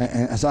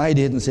as I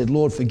did and said,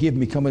 Lord, forgive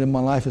me, come into my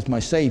life as my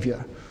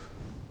Savior,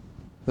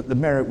 that the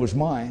merit was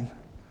mine.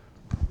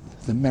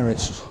 The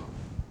merit's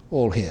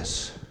all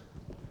His.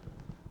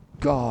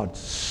 God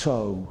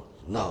so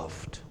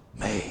loved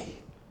me.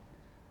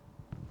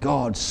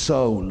 God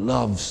so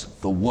loves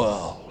the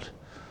world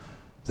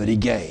that He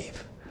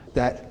gave,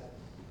 that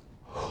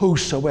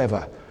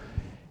whosoever,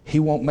 He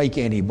won't make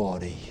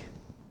anybody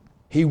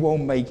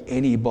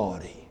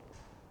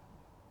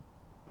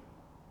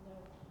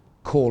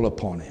call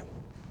upon Him.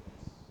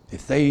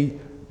 If they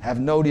have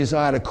no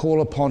desire to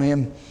call upon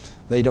Him,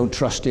 they don't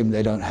trust Him,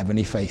 they don't have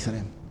any faith in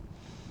Him.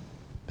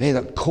 They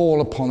that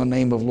call upon the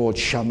name of the Lord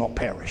shall not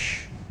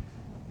perish,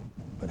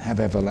 but have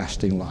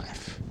everlasting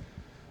life.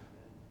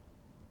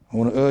 I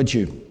want to urge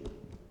you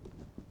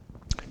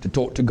to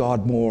talk to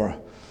God more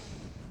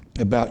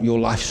about your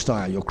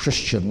lifestyle, your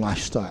Christian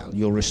lifestyle,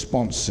 your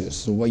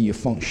responses, the way you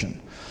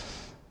function.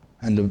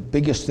 And the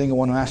biggest thing I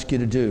want to ask you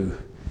to do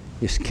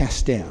is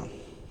cast down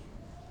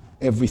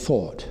every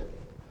thought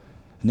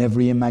and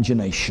every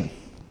imagination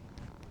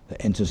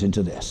that enters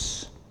into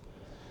this.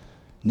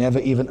 Never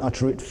even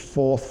utter it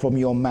forth from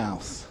your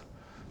mouth.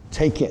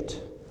 Take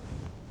it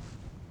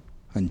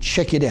and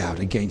check it out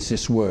against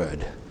this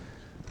word.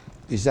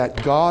 Is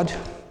that God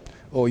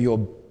or your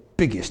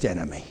biggest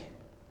enemy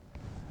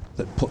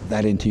that put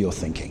that into your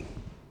thinking?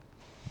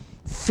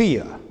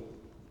 Fear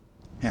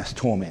has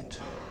torment.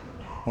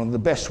 One of the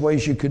best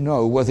ways you can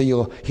know whether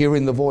you're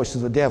hearing the voice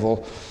of the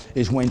devil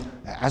is when,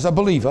 as a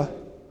believer,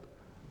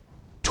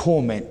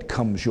 torment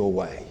comes your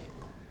way.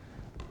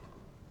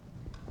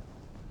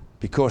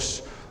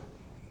 Because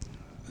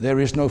there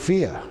is no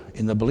fear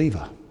in the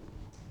believer.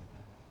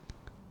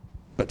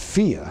 But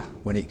fear,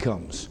 when it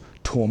comes,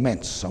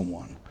 torments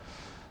someone.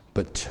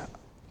 But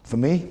for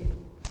me,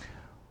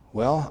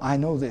 well, I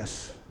know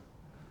this.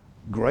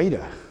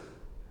 Greater.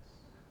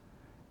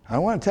 I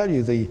want to tell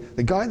you,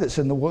 the guy that's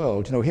in the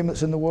world, you know him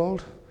that's in the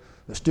world,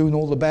 that's doing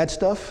all the bad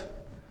stuff,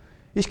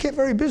 he's kept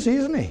very busy,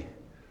 isn't he?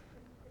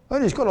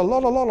 And he's got a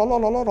lot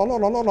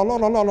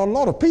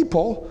of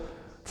people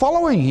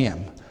following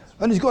him.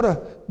 And he's got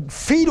to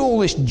feed all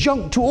this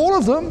junk to all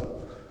of them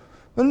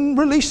and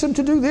release them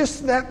to do this,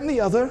 that, and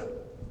the other.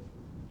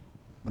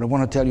 But I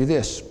want to tell you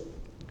this.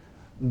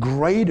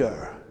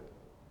 Greater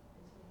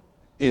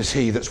is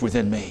he that's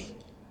within me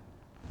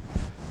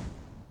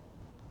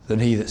than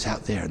he that's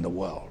out there in the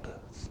world.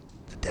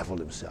 The devil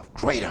himself.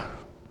 Greater.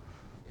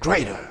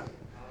 Greater.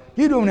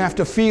 You don't have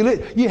to feel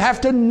it. You have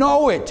to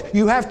know it.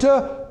 You have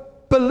to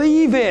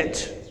believe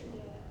it.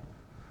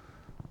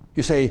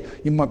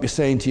 You might be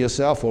saying to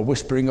yourself, or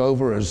whispering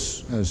over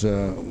as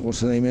what's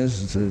the name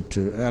is,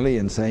 to Ali,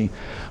 and saying,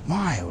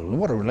 my,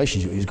 what a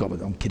relationship he's got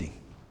with, I'm kidding.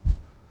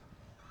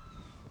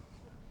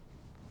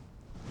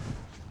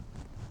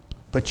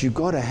 But you've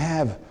got to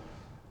have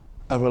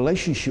a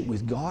relationship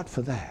with God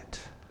for that.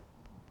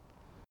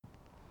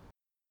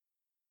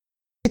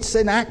 It's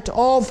an act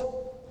of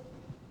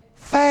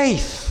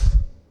faith.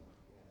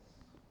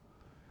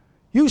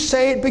 You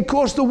say it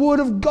because the Word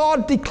of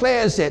God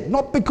declares it,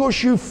 not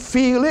because you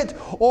feel it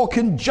or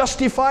can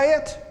justify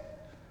it.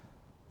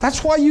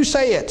 That's why you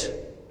say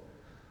it.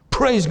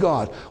 Praise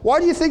God. Why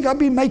do you think I've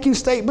been making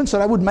statements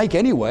that I would make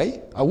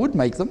anyway? I would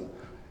make them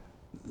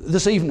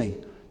this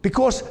evening.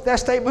 Because they're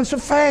statements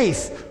of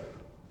faith.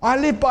 I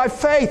live by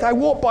faith. I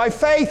walk by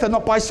faith and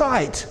not by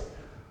sight.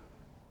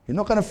 You're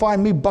not going to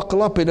find me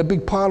buckle up in a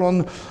big pile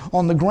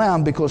on the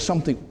ground because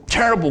something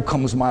terrible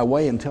comes my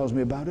way and tells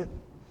me about it.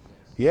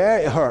 Yeah,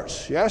 it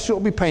hurts. Yes, it'll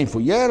be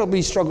painful. Yeah, it'll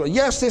be struggle.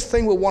 Yes, this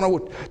thing will want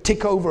to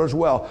tick over as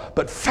well.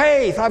 But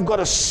faith, I've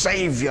got a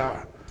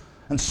Savior.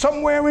 And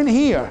somewhere in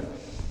here,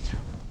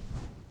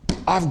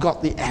 I've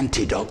got the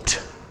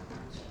antidote.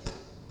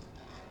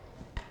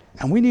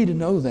 And we need to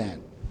know that.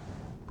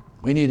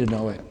 We need to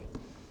know it.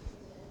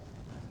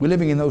 We're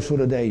living in those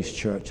sort of days,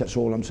 church. That's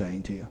all I'm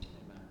saying to you.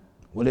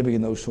 We're living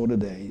in those sort of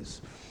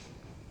days.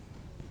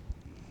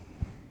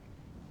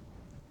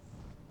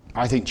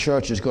 I think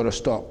church has got to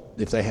stop,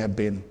 if they have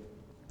been,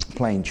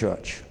 playing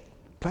church.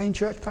 Playing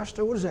church,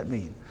 Pastor? What does that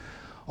mean?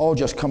 Oh,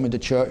 just coming to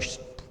church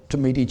to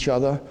meet each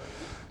other,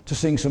 to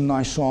sing some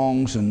nice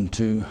songs and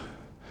to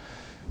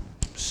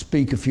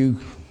speak a few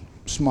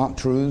smart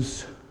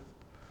truths.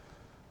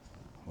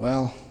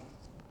 Well,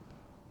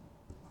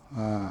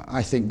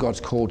 I think God's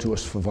called to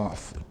us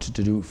to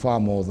do far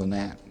more than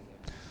that.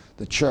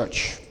 The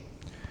church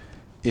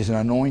is an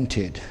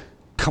anointed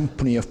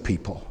company of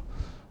people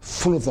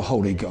full of the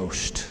Holy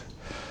Ghost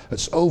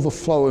that's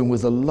overflowing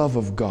with the love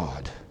of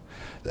God,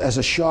 as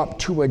a sharp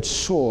two-edged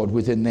sword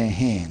within their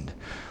hand,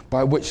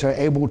 by which they're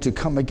able to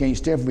come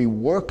against every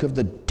work of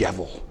the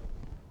devil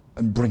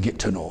and bring it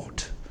to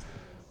naught.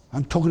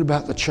 I'm talking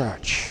about the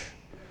church.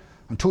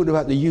 I'm talking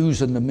about the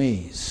yous and the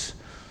me's.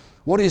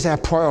 What is our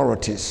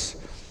priorities?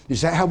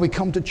 Is that how we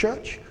come to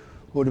church?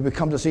 Or do we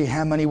come to see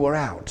how many were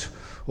out?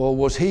 Or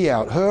was he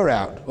out, her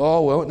out?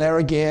 Oh, we weren't there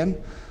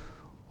again.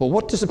 Well,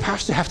 what does the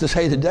pastor have to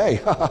say today?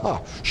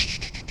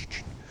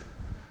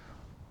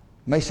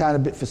 May sound a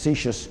bit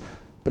facetious,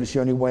 but it's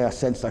the only way I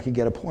sensed I could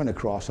get a point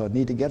across, or I'd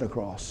need to get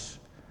across.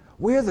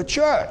 We're the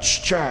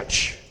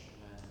church.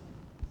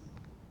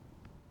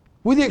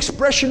 We're the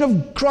expression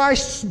of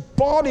Christ's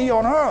body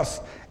on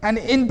earth and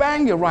in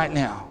Bangor right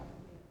now.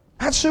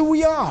 That's who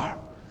we are.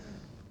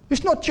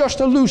 It's not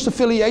just a loose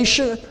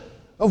affiliation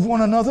of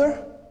one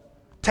another.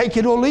 Take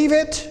it or leave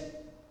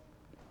it.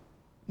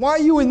 Why are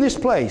you in this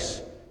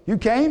place? You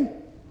came?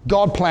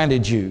 God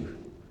planted you.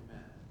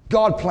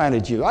 God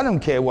planted you. I don't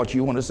care what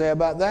you want to say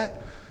about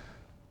that.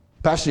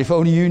 Pastor, if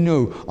only you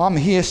knew. I'm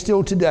here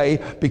still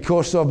today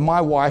because of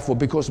my wife or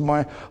because of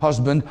my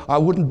husband. I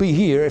wouldn't be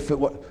here if it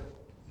were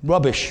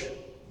rubbish.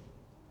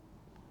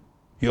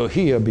 You're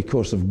here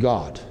because of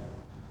God.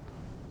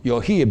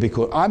 You're here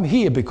because I'm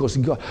here because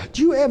of God.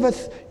 Do you ever,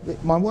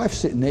 my wife's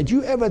sitting there, do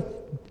you ever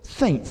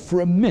think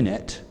for a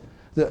minute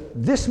that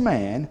this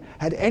man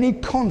had any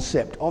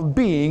concept of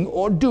being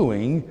or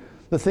doing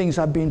the things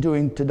I've been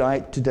doing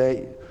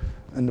today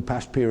in the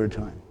past period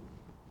of time?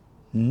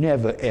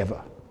 Never,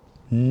 ever.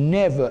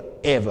 Never,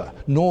 ever.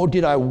 Nor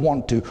did I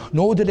want to.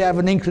 Nor did I have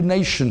an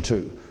inclination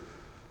to.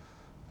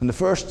 And the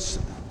first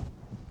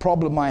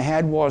problem I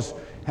had was,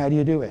 how do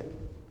you do it?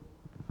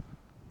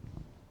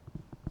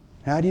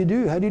 How do you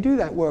do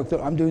that work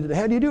that I'm doing today?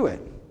 How do you do it?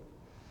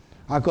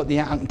 I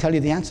can tell you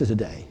the answer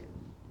today.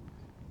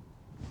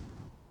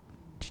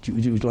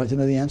 Would you like to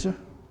know the answer?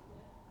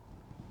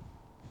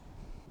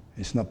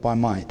 It's not by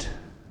might.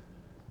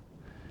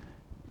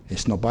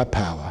 It's not by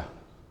power.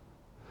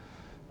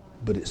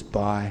 But it's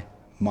by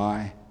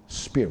my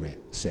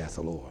Spirit, saith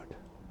the Lord.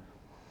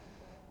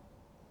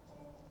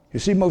 You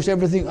see, most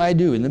everything I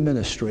do in the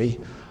ministry,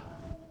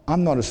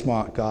 I'm not a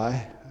smart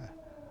guy.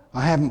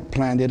 I haven't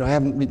planned it, I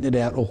haven't written it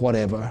out or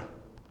whatever.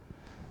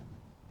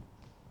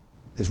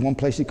 There's one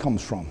place it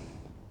comes from.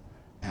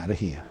 Out of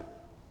here.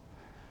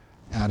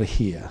 Out of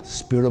here.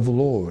 Spirit of the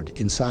Lord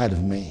inside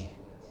of me.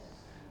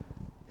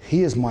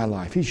 He is my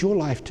life. He's your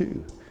life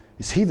too.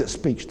 It's He that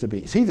speaks to me.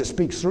 It's He that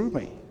speaks through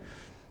me.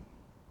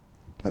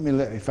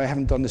 If I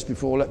haven't done this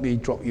before, let me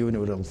drop you into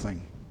a little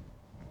thing.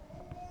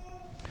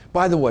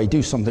 By the way,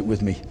 do something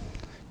with me.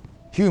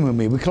 Humor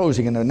me. We're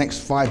closing in the next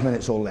 5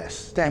 minutes or less.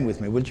 Stand with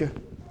me, would you?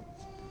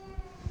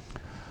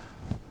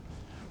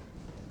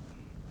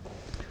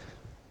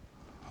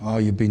 Oh,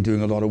 you've been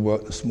doing a lot of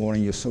work this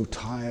morning. You're so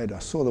tired. I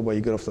saw the way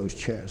you got off those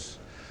chairs.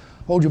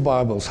 Hold your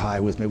Bibles high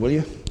with me, will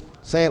you?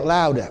 Say it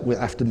loud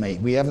after me.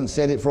 We haven't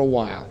said it for a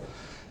while.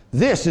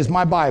 This is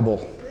my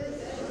Bible.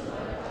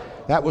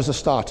 That was a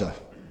starter.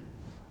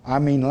 I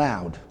mean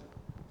loud.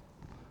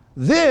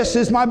 This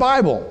is my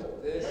Bible.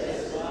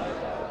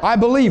 I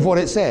believe what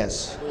it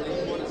says.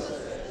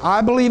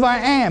 I believe I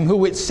am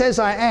who it says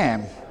I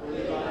am.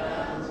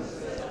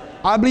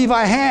 I believe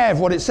I have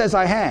what it says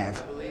I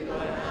have.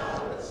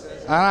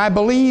 And I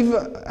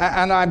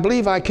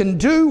believe I can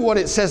do what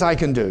it says I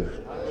can do.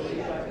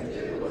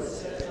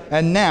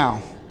 And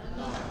now,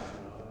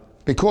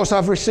 because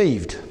I've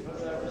received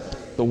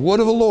the word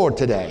of the Lord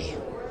today,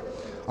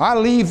 I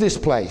leave this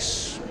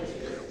place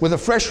with a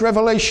fresh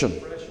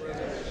revelation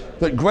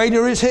that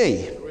greater is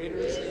He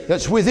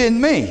that's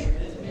within me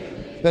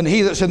than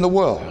he that's in the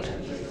world.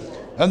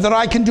 And that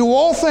I can do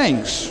all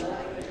things,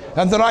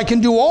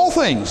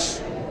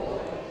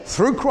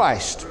 through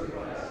Christ,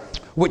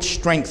 which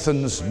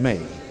strengthens me.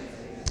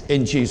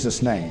 In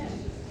Jesus' name,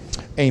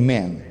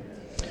 amen.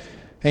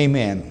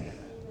 Amen.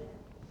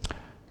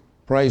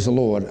 Praise the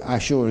Lord. I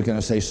sure was going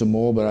to say some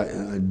more, but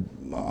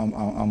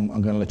I'm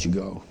going to let you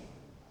go.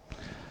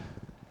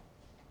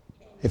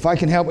 If I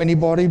can help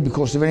anybody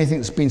because of anything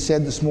that's been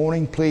said this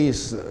morning,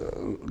 please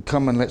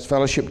come and let's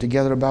fellowship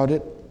together about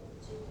it.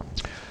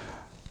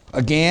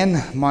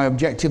 Again, my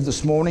objective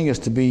this morning is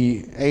to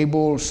be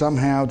able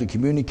somehow to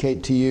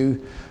communicate to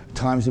you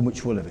times in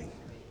which we're living.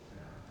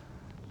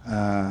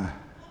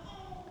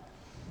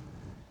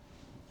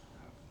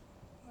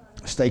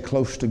 Stay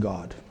close to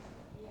God.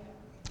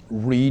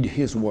 Read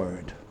His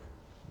Word.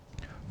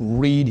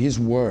 Read His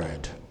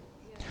Word.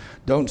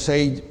 Don't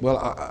say,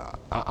 well,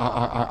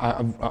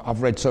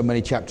 I've read so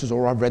many chapters,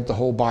 or I've read the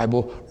whole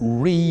Bible.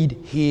 Read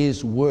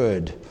His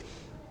Word.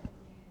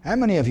 How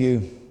many of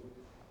you...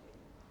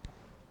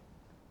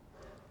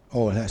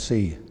 Oh, let's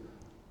see.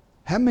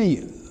 How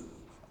many...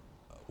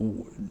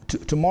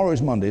 Tomorrow is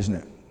Monday, isn't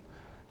it?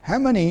 How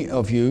many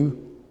of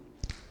you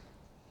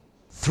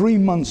 3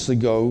 months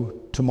ago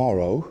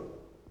tomorrow,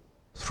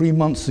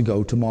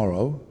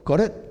 got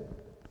it?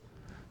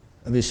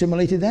 Have you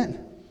assimilated that?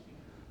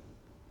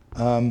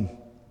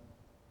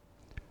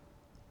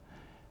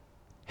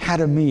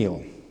 Had a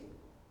meal,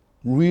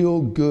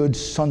 real good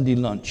Sunday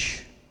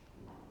lunch.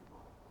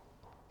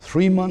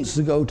 3 months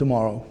ago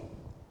tomorrow.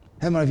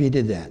 How many of you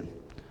did that?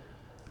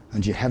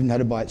 And you haven't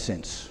had a bite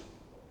since?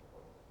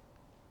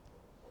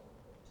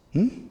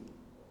 I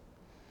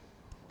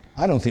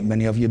don't think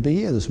many of you be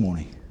here this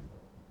morning.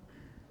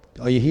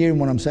 Are you hearing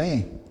what I'm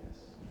saying?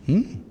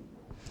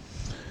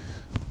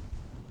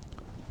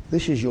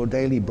 This is your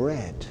daily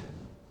bread.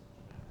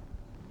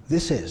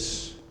 This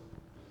is.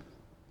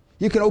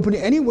 You can open it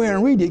anywhere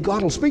and read it.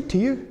 God will speak to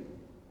you.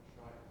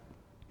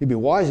 It'd be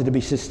wiser to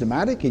be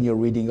systematic in your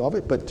reading of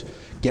it, but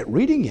get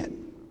reading it.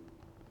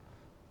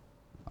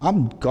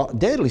 I'm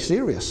deadly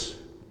serious.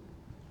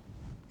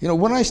 You know,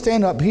 when I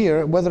stand up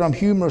here, whether I'm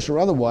humorous or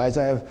otherwise,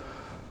 I have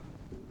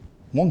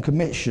one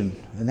commission,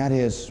 and that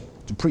is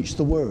to preach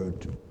the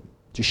word,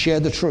 to share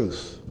the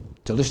truth,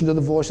 to listen to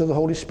the voice of the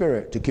Holy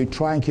Spirit, to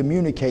try and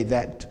communicate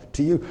that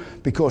to you,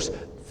 because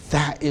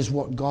that is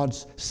what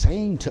God's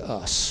saying to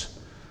us.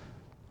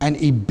 And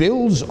He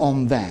builds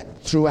on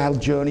that through our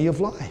journey of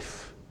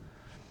life.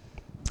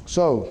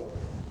 So,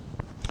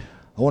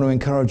 I want to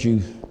encourage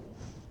you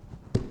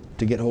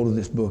to get hold of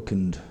this book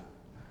and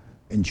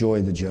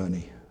enjoy the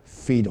journey.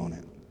 Feed on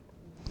it.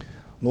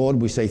 Lord,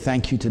 we say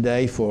thank you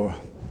today for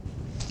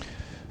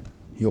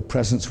your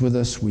presence with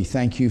us. We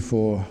thank you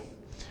for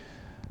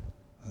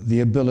the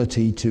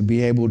ability to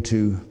be able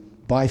to,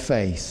 by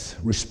faith,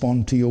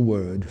 respond to your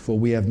word, for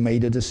we have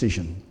made a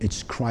decision.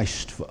 It's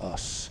Christ for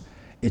us.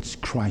 It's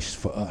Christ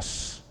for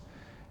us.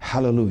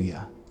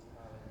 Hallelujah.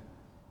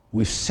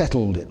 We've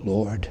settled it,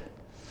 Lord.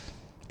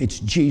 It's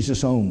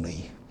Jesus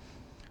only.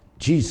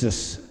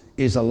 Jesus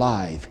is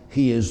alive.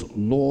 He is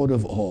Lord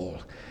of all.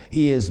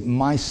 He is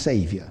my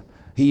Savior.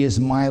 He is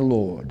my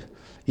Lord.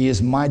 He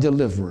is my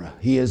deliverer.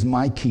 He is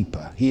my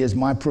keeper. He is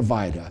my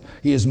provider.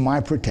 He is my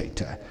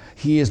protector.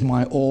 He is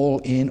my all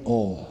in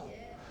all.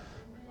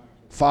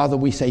 Father,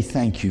 we say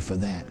thank you for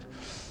that.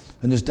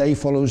 And as day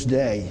follows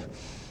day,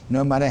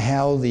 no matter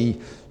how the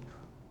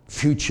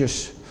future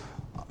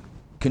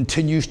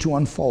continues to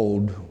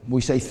unfold,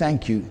 we say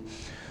thank you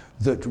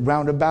that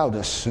round about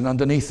us and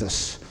underneath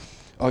us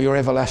are your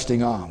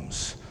everlasting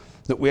arms,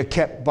 that we are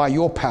kept by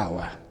your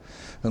power.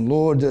 And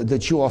Lord,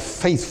 that you are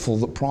faithful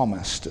that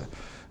promised.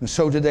 And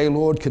so today,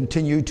 Lord,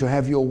 continue to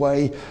have your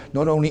way,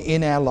 not only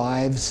in our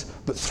lives,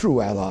 but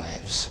through our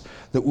lives.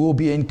 That we'll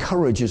be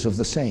encouragers of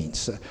the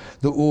saints,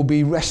 that we'll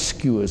be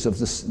rescuers of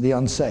the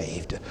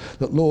unsaved.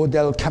 That, Lord,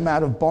 they'll come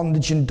out of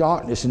bondage and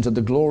darkness into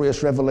the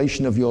glorious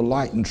revelation of your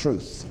light and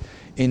truth.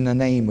 In the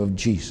name of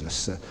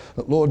Jesus.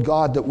 That, Lord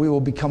God, that we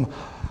will become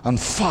on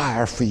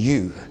fire for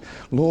you.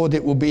 Lord,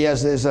 it will be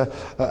as there's a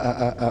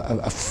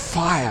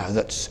fire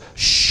that's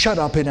shut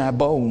up in our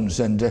bones,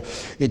 and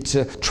it's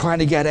trying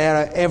to get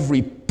out of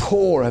every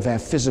pore of our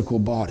physical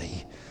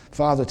body.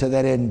 Father, to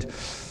that end,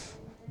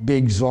 be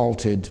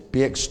exalted,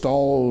 be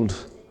extolled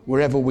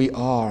wherever we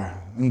are,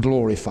 and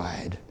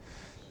glorified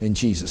in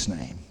Jesus'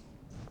 name.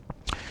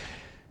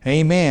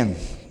 Amen.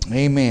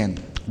 Amen.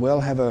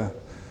 Well, have a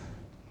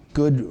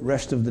good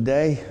rest of the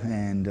day,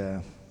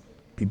 and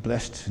be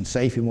blessed and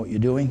safe in what you're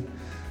doing,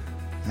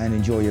 and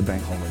enjoy your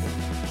bank holiday.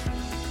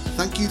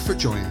 Thank you for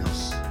joining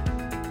us.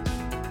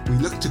 We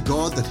look to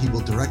God that He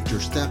will direct your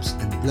steps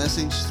in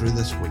blessings through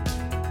this week.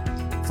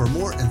 For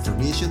more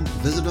information,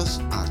 visit us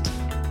at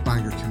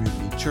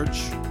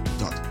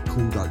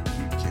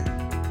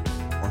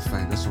bangorcommunitychurch.co.uk or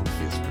find us on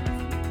Facebook.